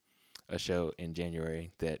to a show in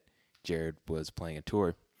January that Jared was playing a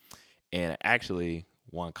tour, and I actually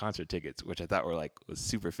won concert tickets, which I thought was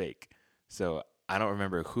super fake. So I don't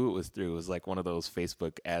remember who it was through. It was like one of those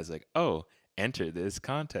Facebook ads, like, "Oh, enter this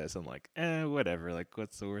contest." I'm like, whatever. Like,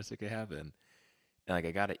 what's the worst that could happen? And like,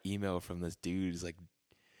 I got an email from this dude, he's like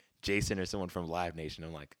Jason or someone from Live Nation.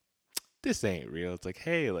 I'm like, this ain't real. It's like,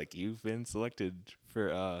 hey, like you've been selected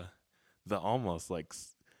for the almost like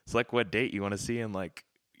select what date you want to see, and like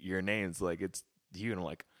your name's like it's you. And I'm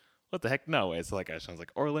like, what the heck? No. It's like I was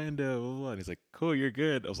like Orlando, blah, blah, blah. And he's like, cool, you're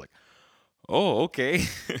good. I was like, oh, okay.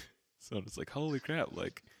 So I'm just like, holy crap,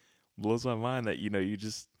 like blows my mind that you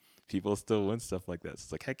just people still win stuff like that. So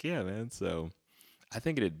it's like, heck yeah, man. So I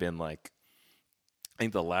think it had been like I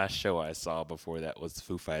think the last show I saw before that was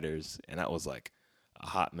Foo Fighters, and that was like a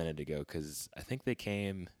hot minute ago because I think they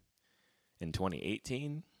came in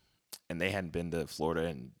 2018, and they hadn't been to Florida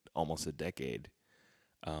in almost a decade.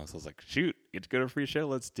 So I was like, shoot, get to go to a free show,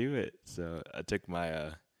 let's do it. So I took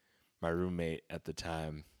my roommate at the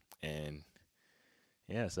time, and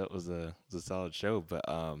yeah, so it was a solid show. But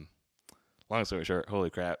long story short, holy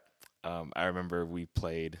crap! I remember we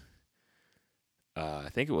played. I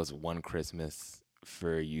think it was one Christmas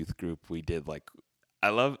for a youth group. We did like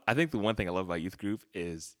I think the one thing I love about youth group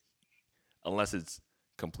is unless it's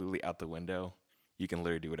completely out the window, you can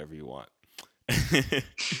literally do whatever you want.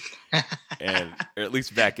 And or at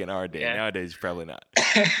least back in our day. Yeah. Nowadays probably not.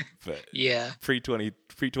 But Yeah. pre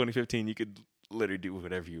 2015 you could literally do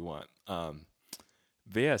whatever you want.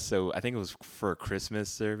 But yeah, so I think it was for a Christmas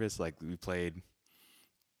service, like we played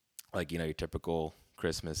like, your typical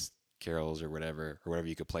Christmas carols or whatever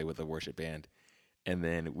you could play with a worship band. And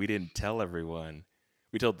then we didn't tell everyone.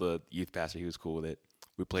 We told the youth pastor he was cool with it.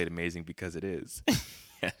 We played Amazing Because It Is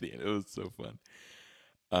at the end. It was so fun.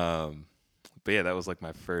 But yeah, that was like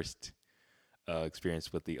my first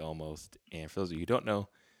experience with the Almost. And for those of you who don't know,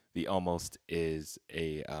 the Almost is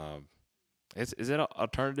a is it an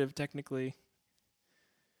alternative technically?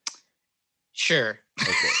 Sure.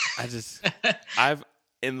 Okay. I've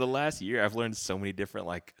in the last year I've learned so many different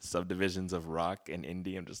like subdivisions of rock and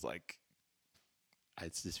indie. I'm just like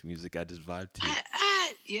it's just music I just vibe to.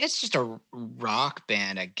 It's just a rock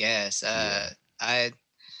band, I guess. Yeah. I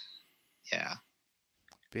Yeah.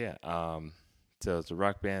 But yeah, so it's a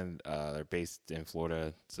rock band. They're based in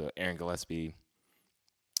Florida. So Aaron Gillespie,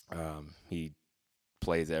 he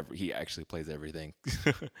he actually plays everything.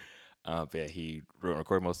 But yeah, he wrote and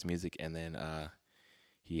recorded most of the music, and then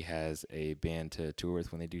he has a band to tour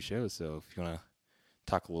with when they do shows. So if you want to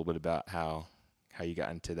talk a little bit about how you got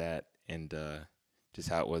into that and just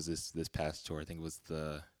how it was this past tour. I think it was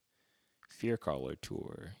the Fear Caller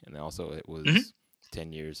tour, and also it was Mhm.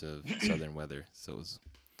 10 years of Southern Weather. So it was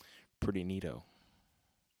pretty neato.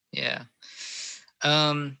 Yeah.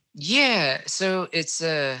 Yeah, so it's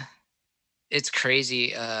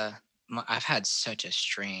crazy. I've had such a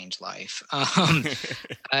strange life.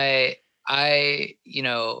 I I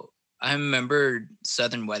I remember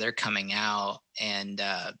Southern Weather coming out and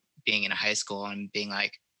being in high school and being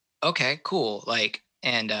like, okay, cool. Like,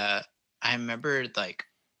 and I remember like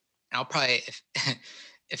I'll probably if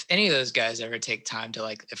if any of those guys ever take time to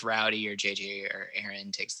like if Rowdy or JJ or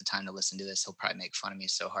Aaron takes the time to listen to this, he'll probably make fun of me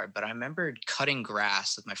so hard. But I remember cutting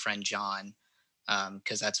grass with my friend John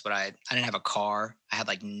because that's what I didn't have a car. I had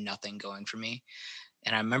like nothing going for me,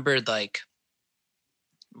 and I remembered like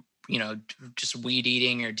just weed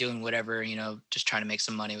eating or doing whatever, just trying to make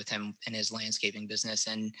some money with him in his landscaping business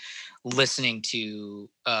and listening to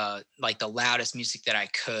like the loudest music that I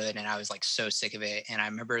could. And I was like so sick of it. And I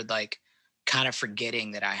remember like kind of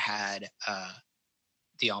forgetting that I had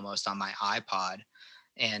the Almost on my iPod.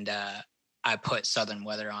 And I put Southern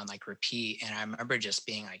Weather on like repeat. And I remember just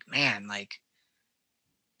being like, man, like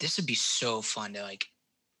this would be so fun to like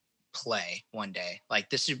play one day. Like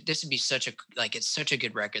this would be such a like it's such a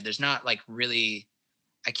good record. There's not like really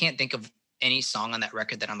I can't think of any song on that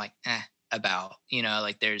record that I'm like, about.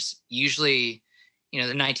 Like there's usually, the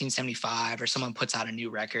 1975 or someone puts out a new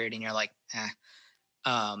record and you're like,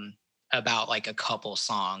 um, about like a couple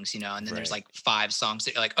songs, and then there's Right. like five songs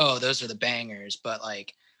that you're like, oh, those are the bangers. But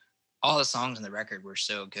like all the songs on the record were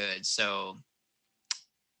so good. So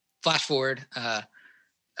flash forward,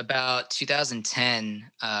 about 2010,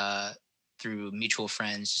 through mutual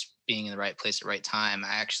friends, just being in the right place at the right time,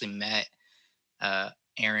 I actually met uh,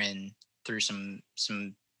 Aaron through some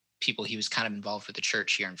people he was kind of involved with the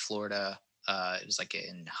church here in Florida. It was like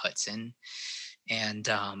in Hudson, and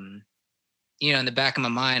in the back of my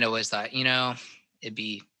mind, I always thought, it'd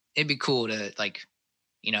be it'd be cool to like,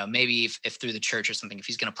 maybe if through the church or something, if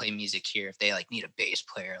he's gonna play music here, if they like need a bass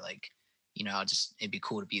player, like, I'll just it'd be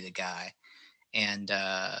cool to be the guy. And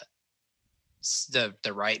the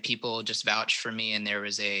right people just vouched for me, and there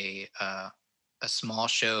was a small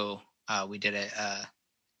show we did it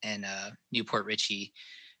in Newport Richie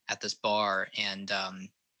at this bar, and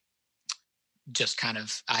just kind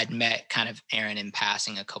of I'd met kind of Aaron in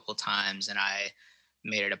passing a couple times, and I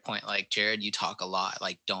made it a point like, Jared, you talk a lot,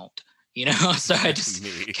 like don't, so I just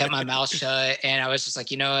Me. kept my mouth shut, and I was just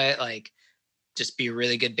like, you know what, like just be a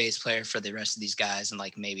really good bass player for the rest of these guys, and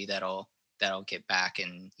like maybe that'll get back,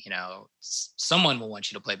 and someone will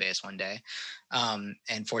want you to play bass one day.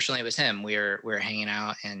 And fortunately it was him. We were hanging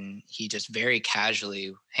out, and he just very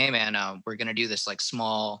casually, hey man, we're gonna do this like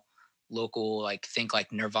small local, like think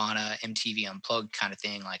like Nirvana MTV Unplugged kind of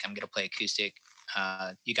thing, like I'm gonna play acoustic,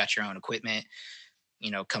 you got your own equipment,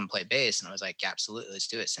 come play bass. And I was like, yeah, absolutely, let's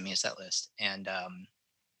do it, send me a set list. And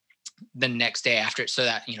the next day after, so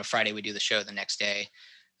that Friday we do the show, the next day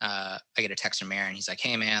I get a text from Aaron. He's like,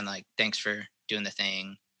 hey man, like thanks for doing the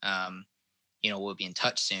thing, we'll be in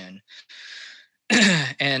touch soon.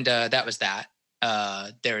 And that was that.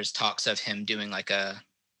 There was talks of him doing like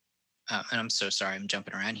and I'm so sorry, I'm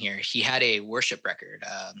jumping around here. He had a worship record.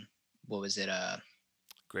 What was it?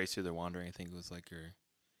 Grace Through the Wandering, I think it was like your.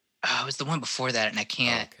 It was the one before that, and I Oh,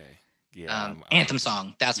 can't. okay. Yeah, I know Anthem what you.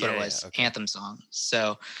 song. That's what it Yeah, yeah. was. Okay. Anthem song.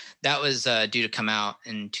 So that was due to come out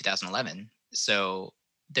in 2011. So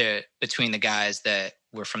the between the guys that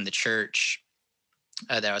were from the church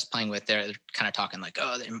that I was playing with, they're kind of talking like,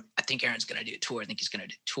 oh, I think Aaron's going to do a tour. I think he's going to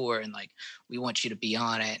do a tour, and like we want you to be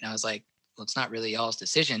on it. And I was like, well, it's not really y'all's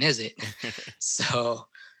decision, is it? So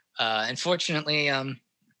unfortunately, Aaron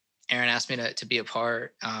asked me to be a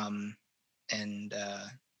part, and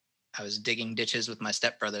I was digging ditches with my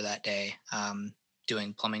stepbrother that day,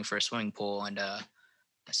 doing plumbing for a swimming pool, and I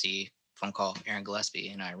see phone call Aaron Gillespie,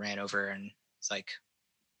 and I ran over, and it's like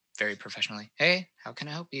very professionally, hey, how can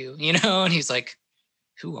I help you? And he's like,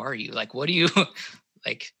 who are you? Like, what do you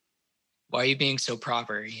like? Why are you being so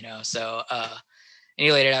proper? So and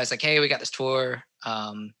he later I was like, hey, we got this tour.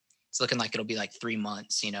 It's looking like it'll be like 3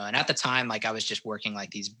 months, and at the time, like I was just working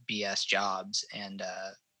like these BS jobs, and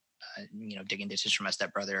digging ditches for my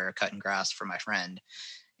stepbrother or cutting grass for my friend.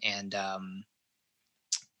 And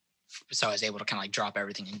so I was able to kind of like drop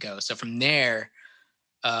everything and go. So from there,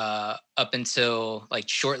 up until like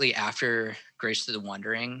shortly after Grace to the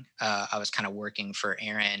Wondering, I was kind of working for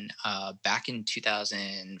Aaron back in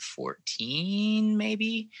 2014,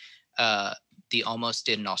 maybe. The Almost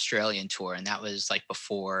did an Australian tour, and that was like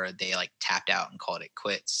before they like tapped out and called it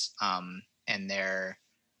quits. And the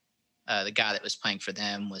guy that was playing for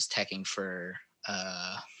them was teching for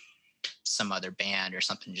some other band or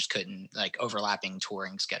something, just couldn't like overlapping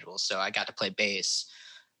touring schedules. So I got to play bass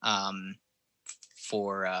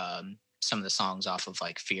for some of the songs off of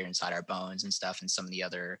like Fear Inside Our Bones and stuff, and some of the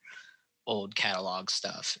other old catalog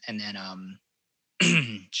stuff. And then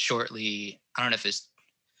shortly, I don't know if it's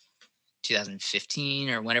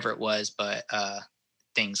 2015 or whenever it was, but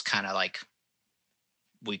things kind of like,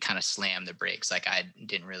 we kind of slammed the brakes. Like I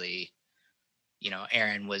didn't really,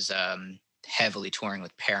 Aaron was heavily touring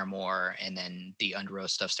with Paramore, and then the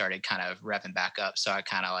Underoath stuff started kind of revving back up. So I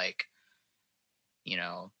kind of like,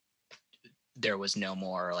 there was no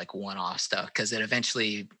more like one-off stuff, because it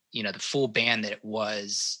eventually, the full band that it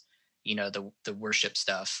was, the worship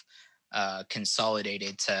stuff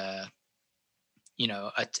consolidated to,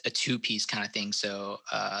 a two-piece kind of thing. So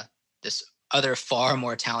this other far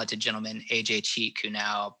more talented gentleman, AJ Cheek, who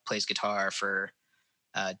now plays guitar for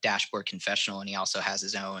Dashboard Confessional, and he also has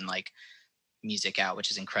his own like music out,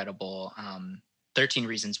 which is incredible. 13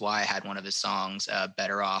 Reasons Why had one of his songs,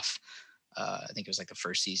 Better Off. I think it was like the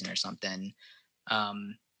first season or something.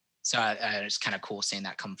 So it's kind of cool seeing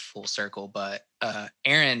that come full circle. But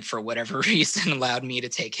Aaron, for whatever reason, allowed me to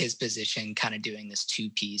take his position, kind of doing this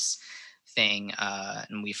two-piece thing.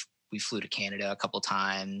 And we flew to Canada a couple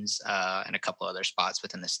times, and a couple other spots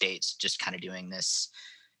within the States, just kind of doing this,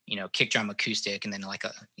 kick drum acoustic, and then like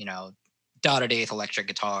a, dotted eighth electric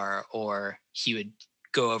guitar, or he would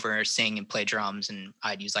go over, sing and play drums, and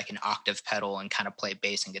I'd use like an octave pedal and kind of play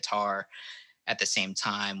bass and guitar at the same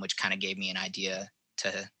time, which kind of gave me an idea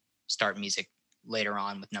to start music later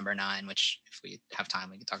on with Number 9, which if we have time,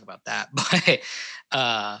 we can talk about that. But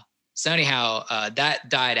so anyhow, that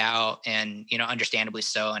died out, and, understandably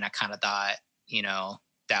so. And I kind of thought,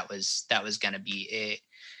 that was going to be it.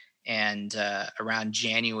 And around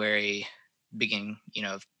January, beginning,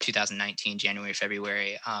 of 2019, January,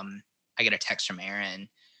 February, I get a text from Aaron,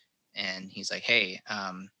 and he's like, "Hey,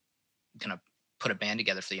 I'm gonna put a band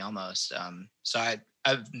together for the Almost." So I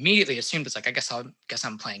immediately assumed it's like, I guess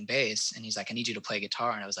I'm playing bass. And he's like, "I need you to play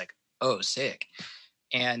guitar." And I was like, "Oh, sick."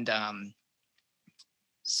 And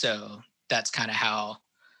so that's kind of how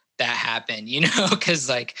that happened, because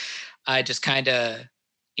like I just kind of,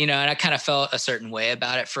 and I kind of felt a certain way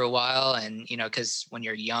about it for a while. And, because when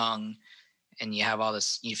you're young and you have all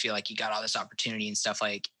this, you feel like you got all this opportunity and stuff,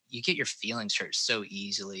 like you get your feelings hurt so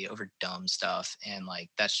easily over dumb stuff. And like,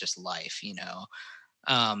 that's just life,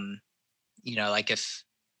 like if,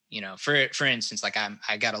 for instance, like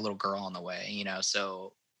I got a little girl on the way,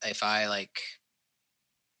 so if I like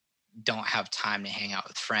don't have time to hang out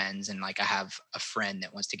with friends, and like I have a friend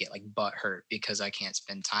that wants to get like butt hurt because I can't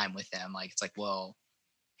spend time with them, like it's like, well,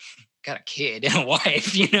 got a kid and a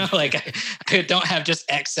wife, like I don't have just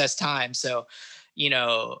excess time. So,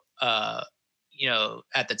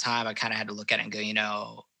 at the time I kind of had to look at it and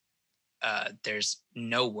go, there's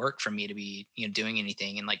no work for me to be, doing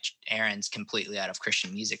anything. And like Aaron's completely out of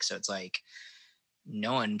Christian music. So it's like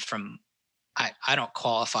no one from, I don't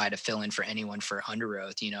qualify to fill in for anyone for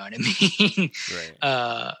Underoath, you know what I mean?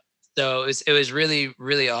 Right. So it was really,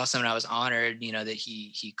 really awesome. And I was honored, that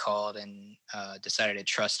he called and decided to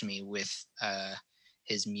trust me with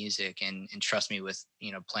his music, and trust me with,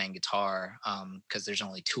 playing guitar, because there's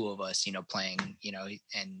only two of us, playing,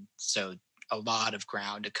 and so a lot of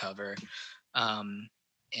ground to cover.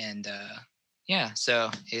 Yeah,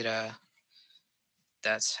 so it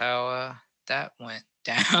that's how that went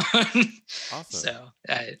down. Awesome. So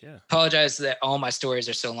I apologize that all my stories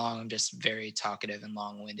are so long. I'm just very talkative and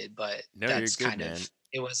long-winded, but No, that's you're good, kind man. of,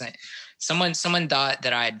 it wasn't, someone thought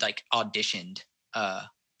that I'd like auditioned.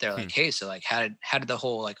 They're like, "Hey, so like how did the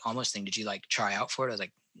whole like Almost thing, did you like try out for it?" I was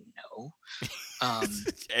like, "No."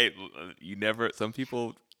 Hey, you never, some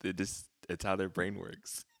people, it's how their brain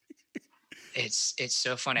works. It's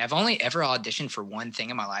so funny. I've only ever auditioned for one thing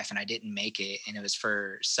in my life, and I didn't make it, and it was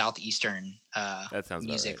for Southeastern That sounds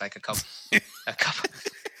music, right. like a couple.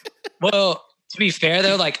 Well, to be fair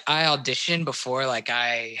though, like I auditioned before, like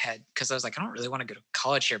I had, because I was like, I don't really want to go to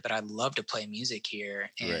college here, but I'd love to play music here.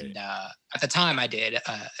 And at the time I did,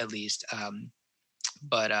 at least.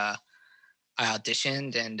 But I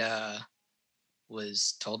auditioned and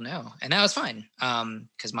was told no, and that was fine,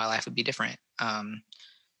 because my life would be different.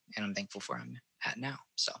 And I'm thankful for where I'm at now.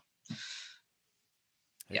 So,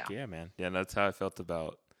 yeah, man. Yeah, and that's how I felt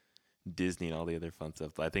about Disney and all the other fun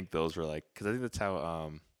stuff. But I think those were like, because I think that's how,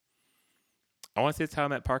 I want to say it's how I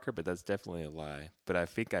met Parker, but that's definitely a lie. But I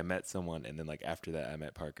think I met someone, and then like after that, I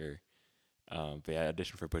met Parker. But yeah, I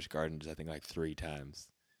auditioned for Busch Gardens, I think like 3 times.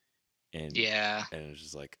 And yeah. And it was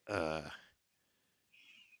just like, because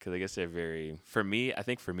I guess they're very, for me,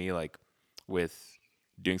 like with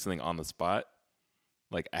doing something on the spot,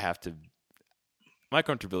 like I have to, my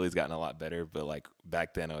comfortability's gotten a lot better, but like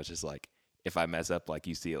back then I was just like, if I mess up, like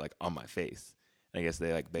you see it like on my face. I guess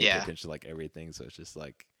they like pay Yeah. attention to like everything, so it's just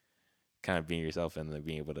like kind of being yourself and then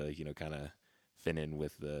being able to kind of fit in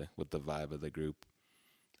with the vibe of the group.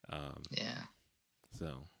 Um, Yeah.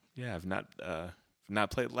 so yeah, I've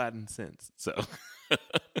not played Latin since, so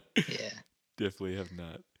Yeah. definitely have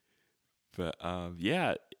not. But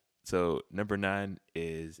yeah, so number 9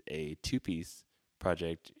 is a 2-piece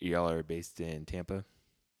project. Y'all are based in Tampa,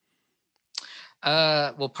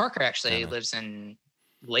 Well, Parker actually kind of. lives in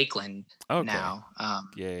Lakeland Okay. now.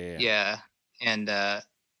 Yeah, yeah, yeah. Yeah, and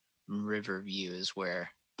Riverview is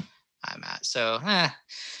where I'm at. So,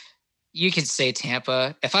 you could say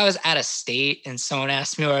Tampa. If I was out of state and someone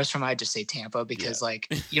asked me where I was from, I'd just say Tampa Yeah. because like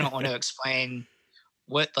you don't want to explain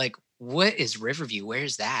what is Riverview?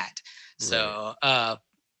 Where's that? Right. So,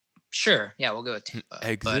 sure, yeah, we'll go with Tampa.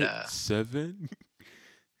 But Exit 7.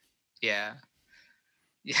 yeah.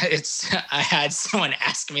 Yeah, it's I had someone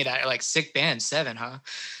ask me that like sick band 7, huh?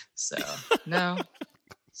 So no,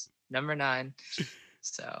 it's number 9.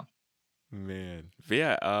 So Man, but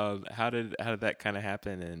yeah, how did that kind of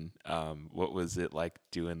happen, and what was it like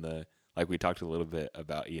doing the like we talked a little bit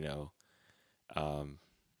about um,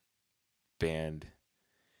 band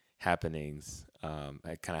happenings, kind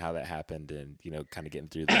of how that happened, and kind of getting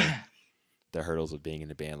through the hurdles of being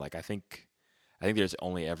in a band. Like I think there's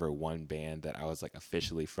only ever one band that I was like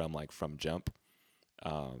officially from jump.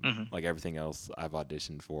 mhm, Like everything else I've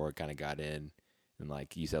auditioned for, kind of got in, and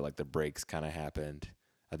like you said, like the breaks kind of happened.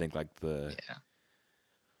 I think like the yeah,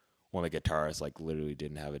 one of the guitarists like literally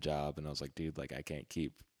didn't have a job, and I was like, dude, like I can't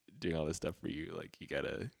keep doing all this stuff for you. Like you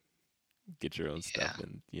gotta get your own stuff yeah.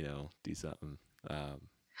 and do something.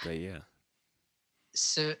 But yeah.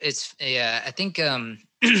 So it's yeah, I think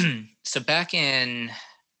so back in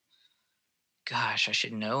gosh, I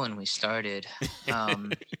should know when we started.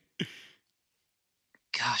 Um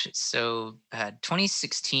Gosh, it's so bad.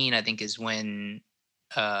 2016 I think is when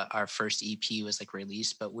our first EP was like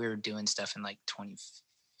released, but we were doing stuff in like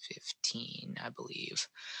 2015, I believe.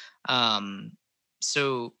 Um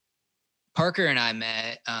so Parker and I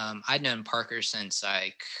met. I'd known Parker since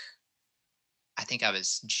like I think I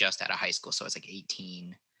was just out of high school, so I was like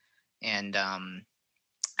 18, and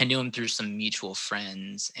I knew him through some mutual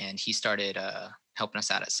friends, and he started helping us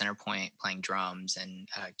out at Centerpoint, playing drums and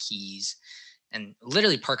keys, and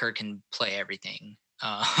literally Parker can play everything.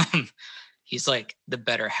 He's like the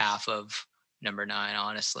better half of number 9,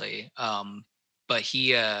 honestly. But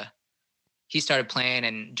he started playing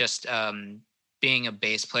and just being a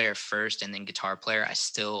bass player first and then guitar player. I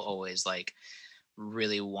still always like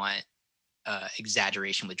really want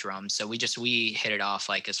exaggeration with drums. So we hit it off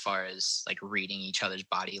like as far as like reading each other's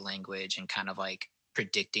body language and kind of like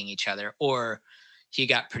predicting each other. Or he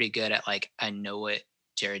got pretty good at like I know what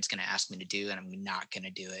Jared's gonna ask me to do and I'm not gonna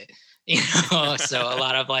do it. So a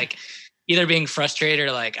lot of like either being frustrated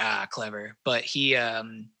or like clever. But he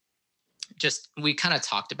just we kind of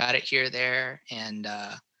talked about it here or there and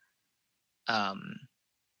um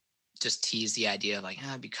just teased the idea of like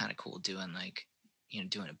it'd be kind of cool doing like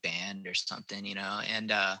doing a band or something,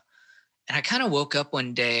 and I kind of woke up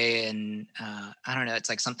one day and I don't know, it's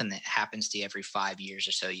like something that happens to you every 5 years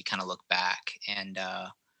or so. You kind of look back and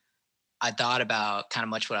I thought about kind of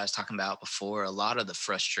much what I was talking about before, a lot of the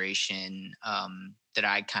frustration that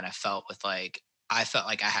I kind of felt with like, I felt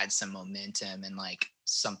like I had some momentum and like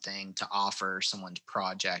something to offer someone's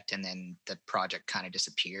project, and then the project kind of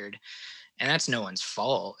disappeared. And that's no one's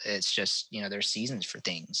fault. It's just, there's seasons for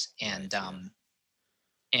things. Right. Yeah.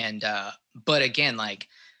 But again, like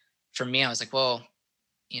for me, I was like, well,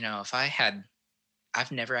 if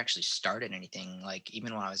I've never actually started anything. Like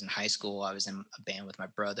even when I was in high school, I was in a band with my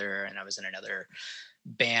brother, and I was in another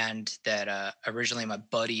band that originally my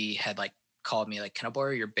buddy had like called me like, can I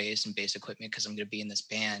borrow your bass and bass equipment because I'm going to be in this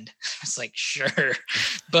band? I was like, sure.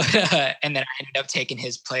 But and then I ended up taking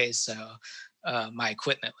his place, so my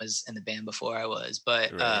equipment was in the band before I was.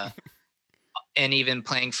 But Right. and even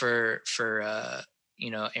playing for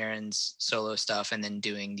Aaron's solo stuff, and then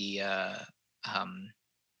doing um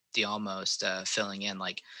the almost filling in,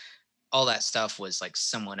 like all that stuff was like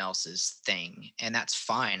someone else's thing, and that's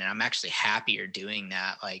fine. And I'm actually happier doing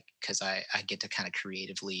that, like because I get to kind of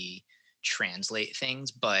creatively translate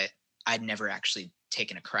things. But I'd never actually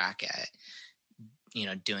taken a crack at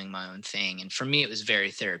doing my own thing. And for me it was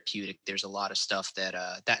very therapeutic. There's a lot of stuff that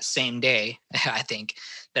that same day I think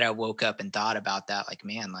that I woke up and thought about that, like,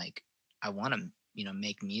 man, like I want to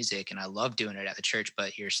make music and I love doing it at the church,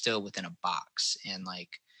 but you're still within a box. And like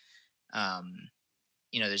um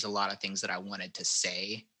there's a lot of things that I wanted to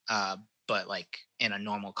say, but like in a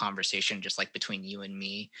normal conversation, just like between you and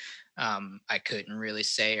me, I couldn't really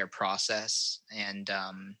say or process. And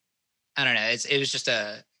I don't know. It was just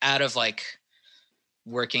out of like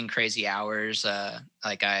working crazy hours.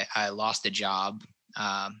 Like I lost a job.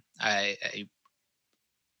 I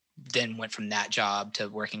then went from that job to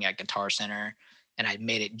working at Guitar Center, and I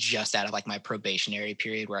made it just out of like my probationary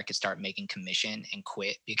period where I could start making commission, and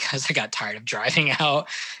quit because I got tired of driving out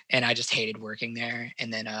and I just hated working there.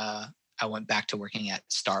 And then I went back to working at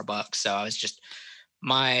Starbucks. So I was just,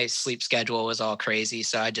 my sleep schedule was all crazy.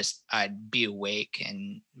 So I'd be awake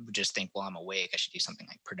and would just think, well, I'm awake, I should do something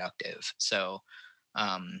like productive.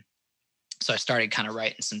 Um, so I started kind of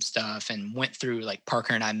writing some stuff and went through, like,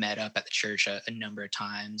 Parker and I met up at the church a number of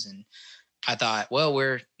times. And I thought, well,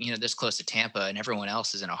 we're, this close to Tampa and everyone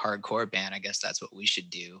else is in a hardcore band. I guess that's what we should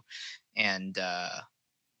do. And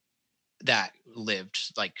that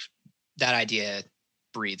lived like, that idea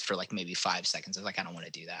breathed for like maybe 5 seconds. I was like, I don't want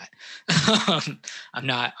to do that. I'm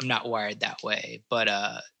not wired that way.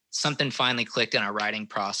 But something finally clicked in our writing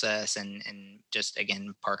process, and just,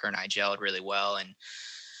 again, Parker and I gelled really well. And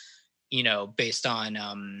based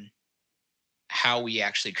on how we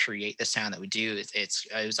actually create the sound that we do, it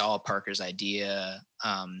was all Parker's idea.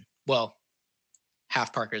 Well,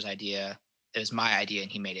 half Parker's idea. It was my idea,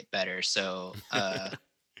 and he made it better. So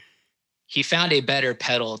he found a better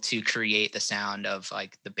pedal to create the sound of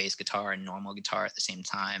like the bass guitar and normal guitar at the same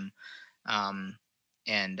time.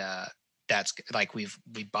 And that's like, we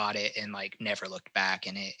bought it and like never looked back,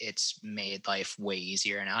 and it's made life way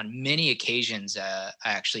easier. And on many occasions, I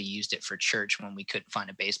actually used it for church when we couldn't find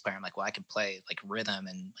a bass player. I'm like, well, I could play like rhythm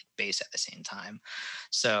and like bass at the same time.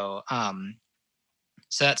 So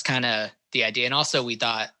so that's kind of the idea. And also we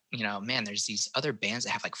thought, man, there's these other bands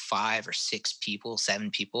that have like 5 or 6 people, 7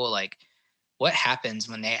 people. Like, what happens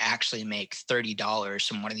when they actually make $30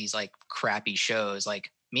 from one of these like crappy shows?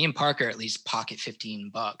 Like, me and Parker at least pocket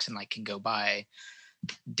 $15 and like can go buy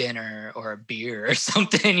dinner or a beer or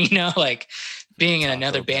something, like being in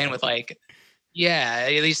another band with like, yeah,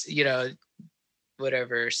 at least,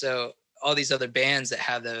 whatever. So all these other bands that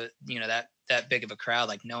have the, that big of a crowd,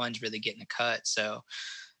 like no one's really getting a cut. So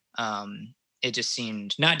it just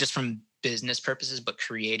seemed, not just from business purposes, but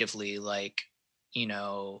creatively, like,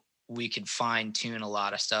 we could fine tune a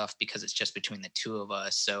lot of stuff because it's just between the two of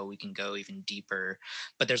us, so we can go even deeper.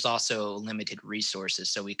 But there's also limited resources,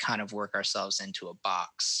 so we kind of work ourselves into a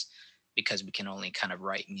box because we can only kind of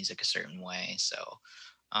write music a certain way. So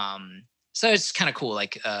it's kind of cool,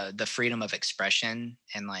 like the freedom of expression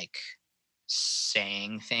and like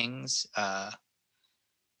saying things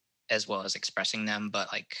as well as expressing them. But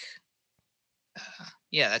like,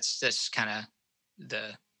 yeah, that's kind of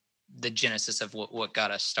the genesis of what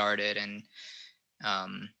got us started, and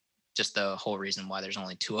just the whole reason why there's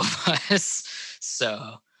only 2 of us.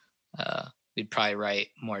 So we'd probably write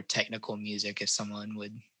more technical music if someone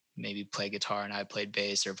would maybe play guitar and I played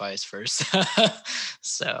bass, or vice versa.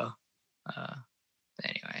 So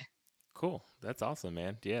anyway. Cool. That's awesome,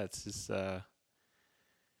 man. Yeah, it's just I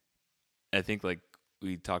think, like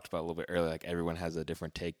we talked about a little bit earlier, like everyone has a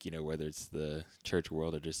different take, whether it's the church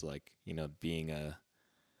world or just like, being a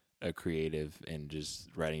creative and just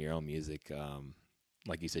writing your own music.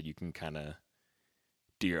 Like you said, you can kind of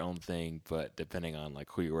do your own thing, but depending on like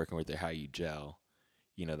who you're working with or how you gel,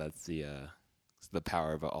 that's the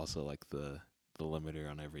power, but also like the limiter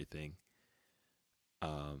on everything.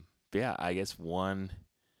 But yeah, I guess one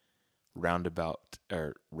round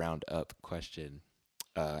up question.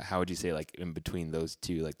 How would you say, like, in between those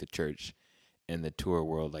two, like the church and the tour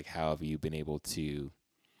world, like how have you been able to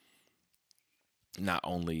not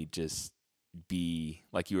only just be,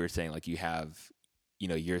 like you were saying, like you have,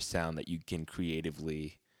 your sound that you can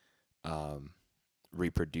creatively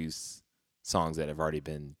reproduce songs that have already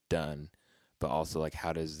been done, but also like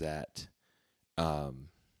how does that,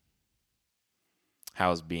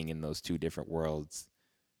 how's being in those two different worlds,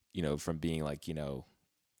 from being like,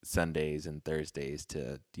 Sundays and Thursdays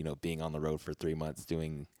to, being on the road for 3 months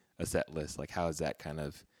doing a set list, like how has that kind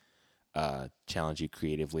of challenged you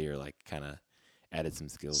creatively, or like kind of added some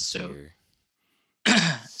skills to your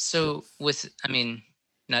so with,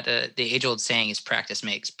 not the age-old saying is practice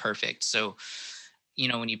makes perfect. So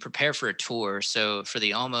when you prepare for a tour, so for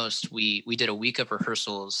the Almost, we did a week of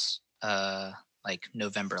rehearsals like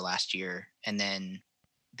November last year, and then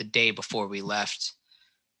the day before we left,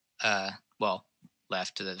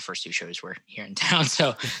 the first 2 shows were here in town.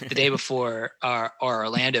 So the day before our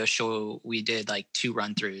Orlando show, we did like 2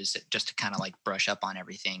 run-throughs just to kind of like brush up on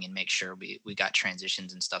everything and make sure we got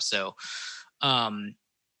transitions and stuff. So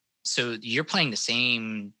so you're playing the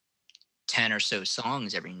same 10 or so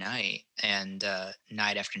songs every night, and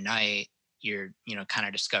night after night you're kind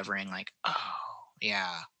of discovering like, oh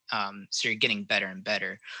yeah. So you're getting better and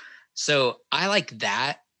better. So I like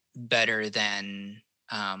that better than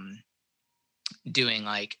doing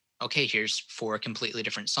like, okay, here's 4 completely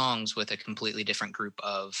different songs with a completely different group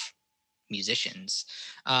of musicians.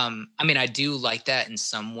 I mean, I do like that in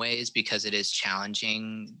some ways because it is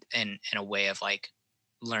challenging in a way of like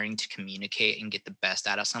learning to communicate and get the best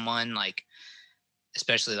out of someone. Like,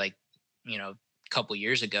 especially like, a couple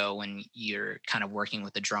years ago when you're kind of working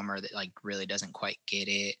with a drummer that like really doesn't quite get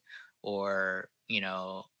it, or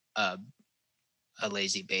a, a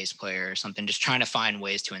lazy bass player or something, just trying to find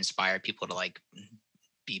ways to inspire people to like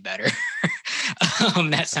be better.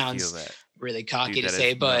 That I feel sounds that. really Dude, cocky to that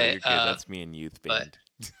say, is no, but you're good. That's me in youth but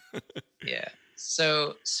band. yeah.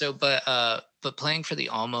 But playing for the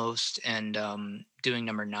Almost and doing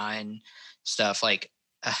number 9 stuff, like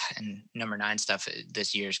and number 9 stuff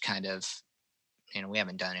this year's kind of, we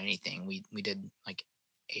haven't done anything. We did like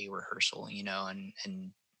a rehearsal,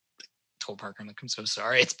 and told Parker, I'm like, I'm so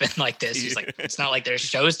sorry it's been like this. He's like, it's not like there's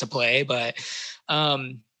shows to play,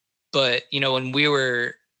 um but when we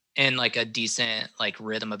were in like a decent like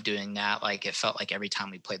rhythm of doing that, like it felt like every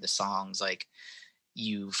time we played the songs, like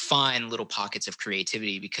you find little pockets of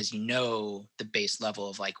creativity because the base level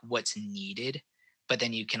of like what's needed, but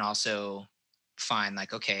then you can also find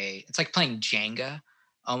like, okay, it's like playing Jenga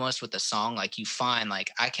almost with the song. Like you find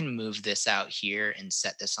like, I can move this out here and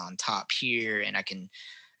set this on top here, and I can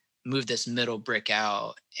move this middle brick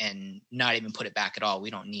out and not even put it back at all.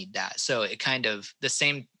 We don't need that. So it kind of the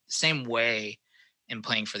same way in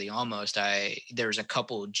playing for the Almost. There's a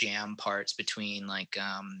couple jam parts between like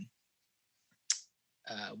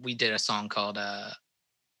we did a song called uh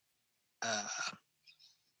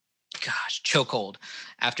Chokehold.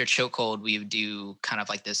 After Chokehold, we would do kind of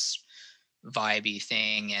like this vibey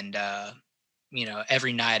thing, and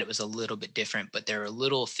every night it was a little bit different, but there were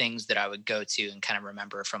little things that I would go to and kind of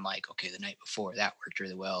remember from like, okay, the night before that worked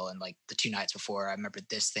really well, and like the 2 nights before I remembered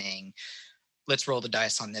this thing. Let's roll the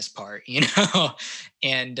dice on this part,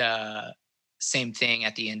 and same thing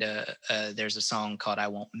at the end of there's a song called I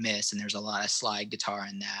Won't Miss, and there's a lot of slide guitar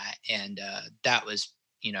in that, and that was,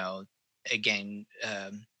 again,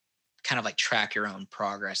 kind of like track your own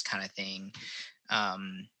progress kind of thing,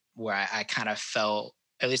 where I kind of felt,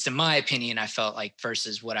 at least in my opinion, I felt like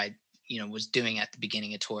versus what I was doing at the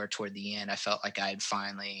beginning of tour toward the end, I felt like I had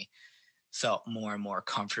finally felt more and more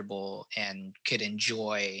comfortable and could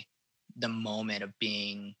enjoy the moment of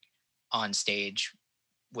being on stage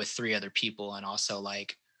with 3 other people, and also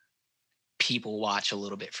like people watch a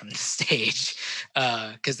little bit from the stage,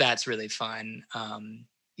 because that's really fun.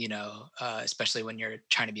 Especially when you're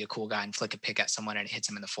trying to be a cool guy and flick a pick at someone and it hits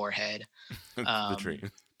them in the forehead, The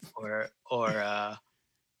dream. or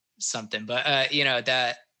something. But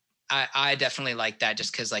that I definitely like that,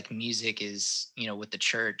 just because like music is, with the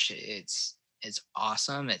church, it's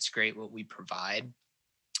awesome. It's great what we provide,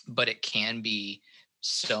 but it can be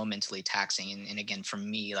so mentally taxing. And again, for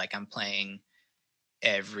me, like I'm playing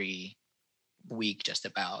every week just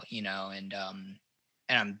about, and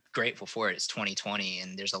I'm grateful for it. It's 2020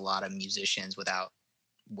 and there's a lot of musicians without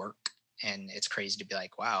work. And it's crazy to be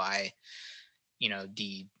like, wow,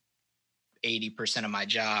 the 80% of my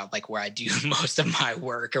job, like where I do most of my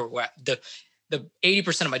work, or what the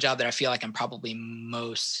 80% of my job that I feel like I'm probably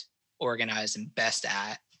most organized and best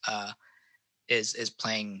at, is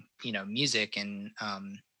playing, music. And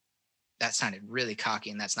that sounded really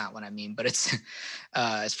cocky, and that's not what I mean, but it's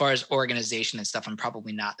as far as organization and stuff, I'm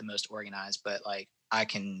probably not the most organized, but like I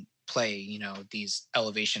can play, these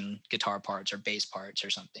elevation guitar parts or bass parts or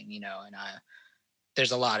something, and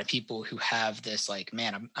there's a lot of people who have this like,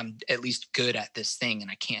 man, I'm at least good at this thing and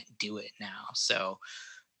I can't do it now. So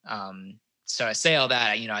I say all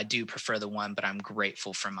that, I do prefer the one, but I'm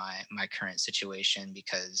grateful for my current situation,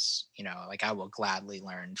 because, like I will gladly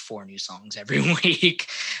learn 4 new songs every week,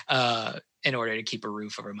 in order to keep a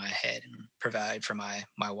roof over my head and provide for my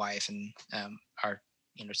wife and our,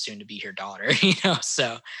 soon to be here daughter,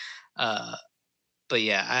 so, but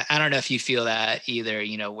yeah, I don't know if you feel that either,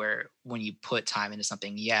 where when you put time into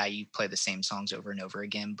something, yeah, you play the same songs over and over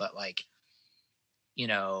again, but like, you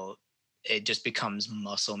know, it just becomes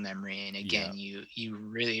muscle memory. And Yeah. again, you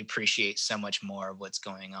really appreciate so much more of what's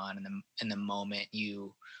going on in the moment.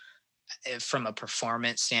 From a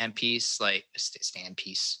performance stand piece,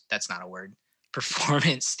 that's not a word,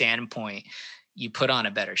 performance standpoint, you put on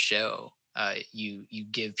a better show. You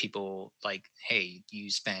give people like, hey, you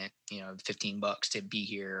spent $15 to be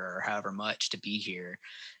here, or however much to be here,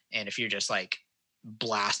 and if you're just like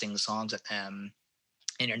blasting songs at them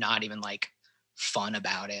and you're not even like fun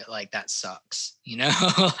about it, like that sucks,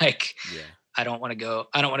 like Yeah. I don't want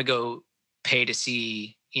to go pay to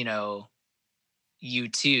see,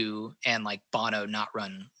 U2 and like Bono not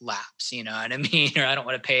run laps, you know what I mean? Or I don't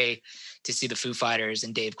want to pay to see the Foo Fighters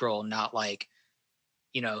and Dave Grohl not like,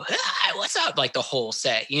 you know, "Hi, what's up?" like the whole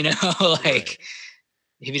set, you know, like Right.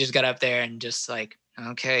 if you just got up there and just like,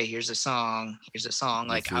 okay, here's a song,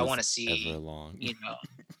 like This I want is to ever see, long. you know,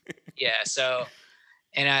 yeah. So,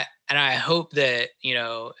 and I hope that, you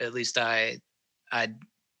know, at least I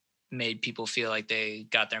made people feel like they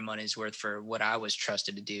got their money's worth for what I was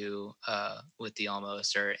trusted to do with the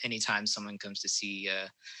Almost, or anytime someone comes to see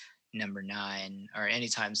Number Nine, or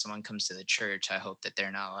anytime someone comes to the church, I hope that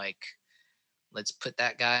they're not like, let's put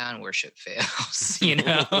that guy on worship fails, you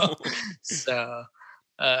know? So,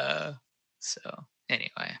 uh, so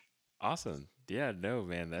anyway. Awesome. Yeah, no,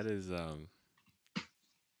 man, that is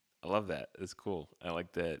I love that. It's cool. I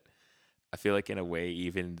like that. I feel like in a way,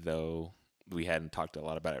 even though we hadn't talked a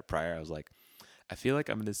lot about it prior, I was like, I feel like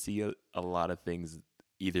I'm gonna see a lot of things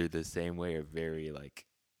either the same way or very like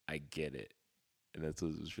I get it. And that's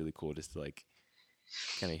what was really cool, just to like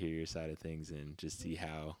kind of hear your side of things and just see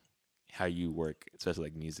how you work, especially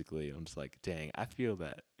like musically. I'm just like, dang, I feel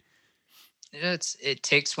that. It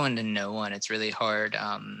takes one to know one. It's really hard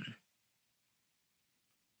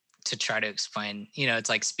to try to explain. You know, it's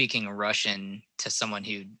like speaking Russian to someone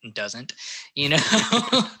who doesn't. You know,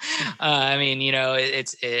 I mean, you know,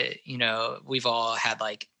 you know, we've all had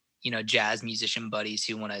like, you know, jazz musician buddies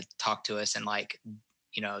who want to talk to us and like,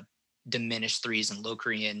 you know, diminished threes and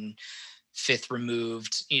Locrian fifth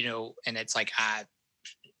removed. You know, and it's like,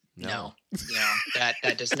 no, No. you know,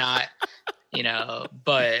 that does not, you know,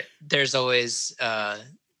 but there's always I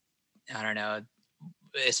don't know,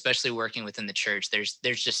 especially working within the church, there's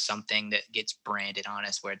just something that gets branded on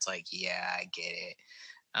us where it's like, yeah, I get it.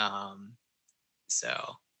 um so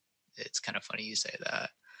it's kind of funny you say that.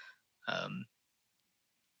 um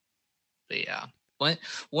but yeah, one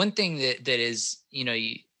one thing that is, you know,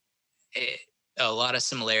 it, a lot of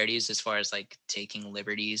similarities as far as like taking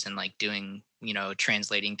liberties and like doing, you know,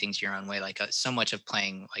 translating things your own way, like so much of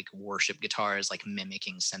playing like worship guitar is like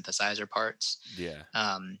mimicking synthesizer parts. Yeah.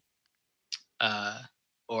 um uh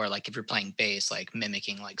or like if you're playing bass, like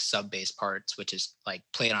mimicking like sub bass parts, which is like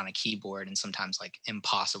played on a keyboard and sometimes like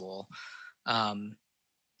impossible. um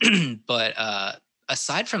but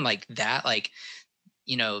aside from like that, like,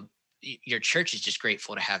 you know, your church is just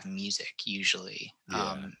grateful to have music usually.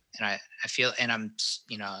 Yeah. And I feel, and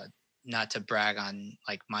you know, not to brag on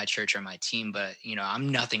like my church or my team, but you know, I'm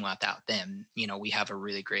nothing without them. You know, we have a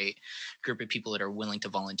really great group of people that are willing to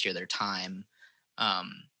volunteer their time.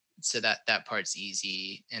 um so that part's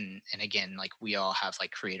easy. And again, like we all have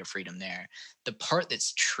like creative freedom there. The part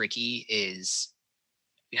that's tricky is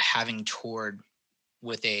having toured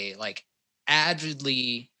with a like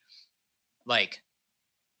avidly like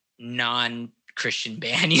non-Christian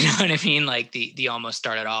band, you know what I mean? Like the Almost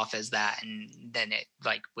started off as that, and then it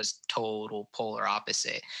like was total polar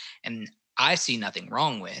opposite. And I see nothing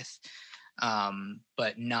wrong with,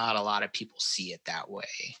 but not a lot of people see it that way.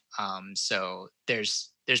 So there's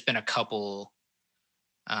been a couple,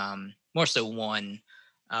 more so one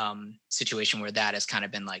situation where that has kind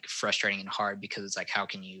of been like frustrating and hard, because it's like, how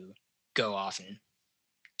can you go off and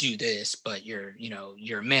do this, but you're, you know,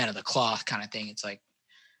 you're a man of the cloth kind of thing. It's like,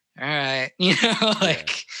 all right, you know, Yeah.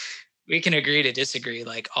 like we can agree to disagree.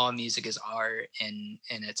 Like all music is art, and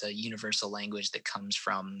it's a universal language that comes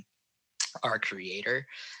from our creator.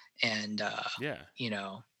 And Yeah. you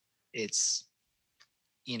know, it's,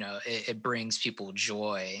 you know, it brings people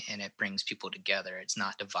joy and it brings people together. It's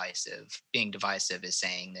not divisive. Being divisive is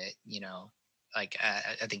saying that, you know, like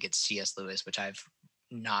I think it's C.S. Lewis, which I've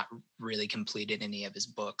not really completed any of his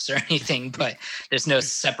books or anything, but there's no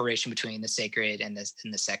separation between the sacred and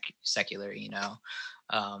the secular, you know.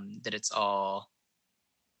 That it's all,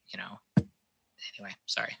 you know. Anyway,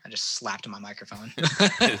 sorry, I just slapped my microphone.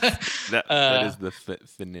 That is the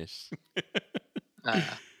finish. uh,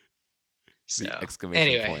 The so exclamation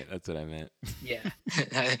anyway, point. That's what I meant. yeah,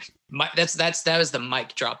 that was the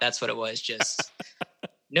mic drop. That's what it was. Just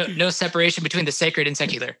no separation between the sacred and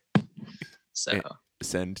secular. So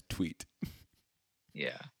Send tweet.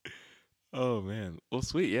 yeah. Oh man. Well,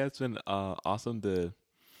 sweet. Yeah, it's been awesome to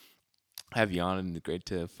have you on, and great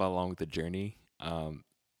to follow along with the journey.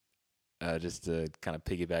 Just to kind of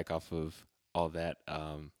piggyback off of all that.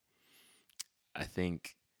 I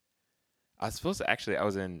think I was supposed to actually. I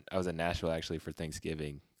was in Nashville actually for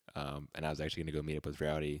Thanksgiving. And I was actually gonna go meet up with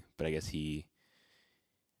Rowdy, but I guess I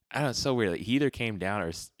don't know. It's so weird. Like, he either came down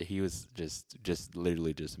or he was just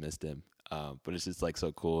literally just missed him. But it's just like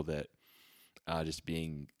so cool that just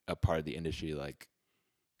being a part of the industry, like,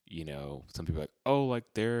 you know, some people are like, oh, like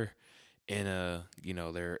they're in a,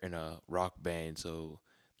 they're in a rock band, so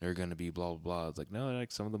they're gonna be blah blah blah. It's like, no,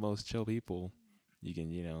 like some of the most chill people. You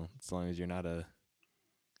can, as long as you're not a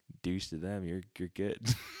douche to them, you're good.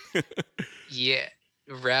 Yeah,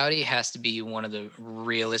 Rowdy has to be one of the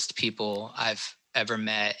realest people I've ever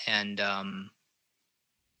met, and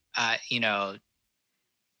I you know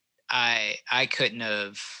I couldn't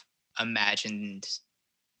have imagined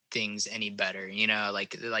things any better.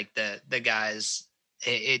 Like the guys,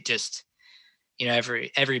 it just,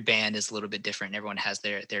 every band is a little bit different. Everyone has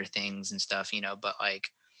their things and stuff, but like,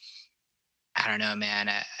 I don't know, man.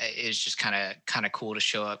 It's just kind of cool to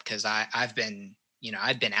show up, because I've been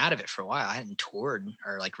out of it for a while. I hadn't toured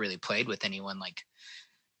or like really played with anyone, like,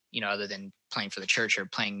 other than playing for the church or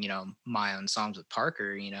playing, my own songs with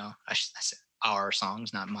Parker. I said our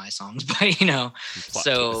songs, not my songs, but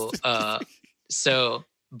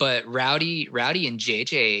but Rowdy and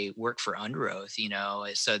JJ work for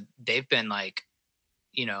Underoath, so they've been like,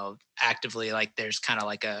 actively, like, there's kind of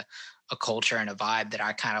like a culture and a vibe that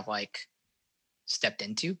I kind of like stepped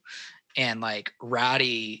into, and like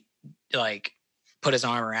Rowdy like put his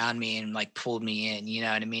arm around me and like pulled me in, you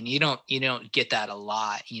know what I mean? You don't get that a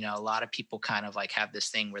lot. A lot of people kind of like have this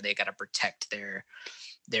thing where they got to protect their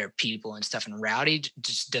people and stuff, and Rowdy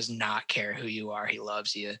just does not care who you are. He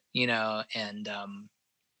loves you, and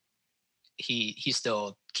he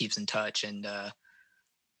still keeps in touch, and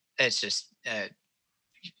it's just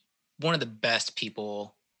one of the best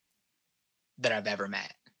people that I've ever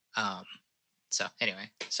met. So anyway,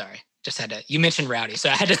 sorry, just had to, you mentioned Rowdy, so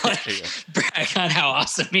I had to like brag on how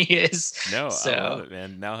awesome he is. No, so, I love it,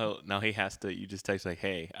 man. Now he has to, you just text like,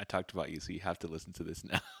 hey, I talked about you, so you have to listen to this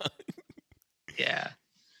now. Yeah.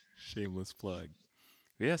 Shameless plug.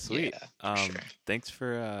 Yeah, sweet. Yeah, sure. Thanks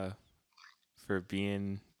for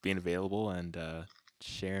being available and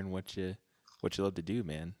sharing what you love to do,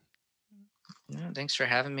 man. No, thanks for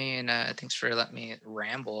having me, and thanks for letting me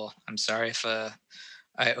ramble. I'm sorry if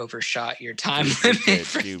I overshot your time limit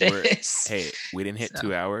for this. Hey, we didn't hit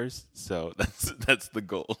 2 hours, so that's the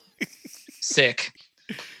goal. Sick.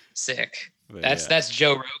 But that's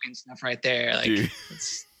Joe Rogan stuff right there. Like,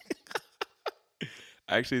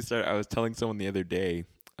 I was telling someone the other day,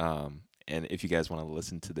 and if you guys want to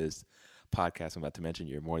listen to this podcast I'm about to mention,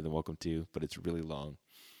 you're more than welcome to, but it's really long.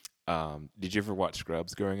 Did you ever watch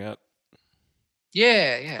Scrubs growing up?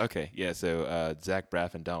 Yeah. Okay, yeah. So Zach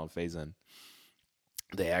Braff and Donald Faison,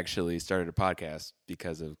 they actually started a podcast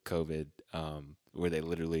because of COVID, where they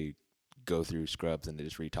literally go through Scrubs and they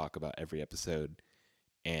just re-talk about every episode.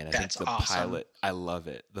 And I think the awesome. pilot, I love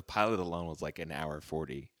it. The pilot alone was like an hour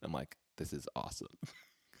 40. I'm like, this is awesome.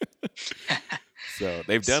 So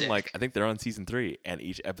they've done I think they're on season 3, and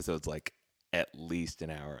each episode's like at least an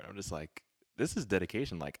hour. And I'm just like, this is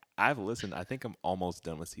dedication. Like, I've listened, I think I'm almost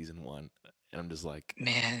done with season 1. And I'm just like,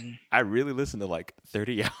 man, I really listened to like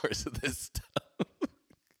 30 hours of this stuff.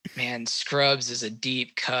 Man, Scrubs is a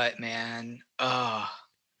deep cut, man. Oh,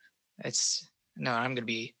 I'm going to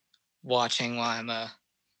be watching while I'm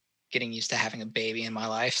getting used to having a baby in my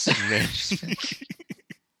life. So man.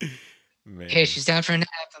 Hey, she's down for a nap.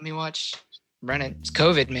 Let me watch. It's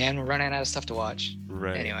COVID, man. We're running out of stuff to watch.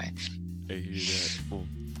 Right. Anyway. I hear that. Well,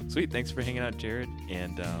 sweet. Thanks for hanging out, Jared.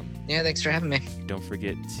 And yeah, thanks for having me. Don't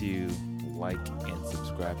forget to like and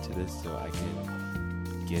subscribe to this so I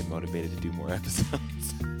can get motivated to do more episodes.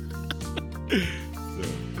 So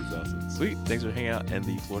it's awesome. Sweet. Thanks for hanging out in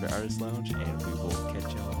the Florida Artist Lounge, and we will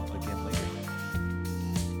catch y'all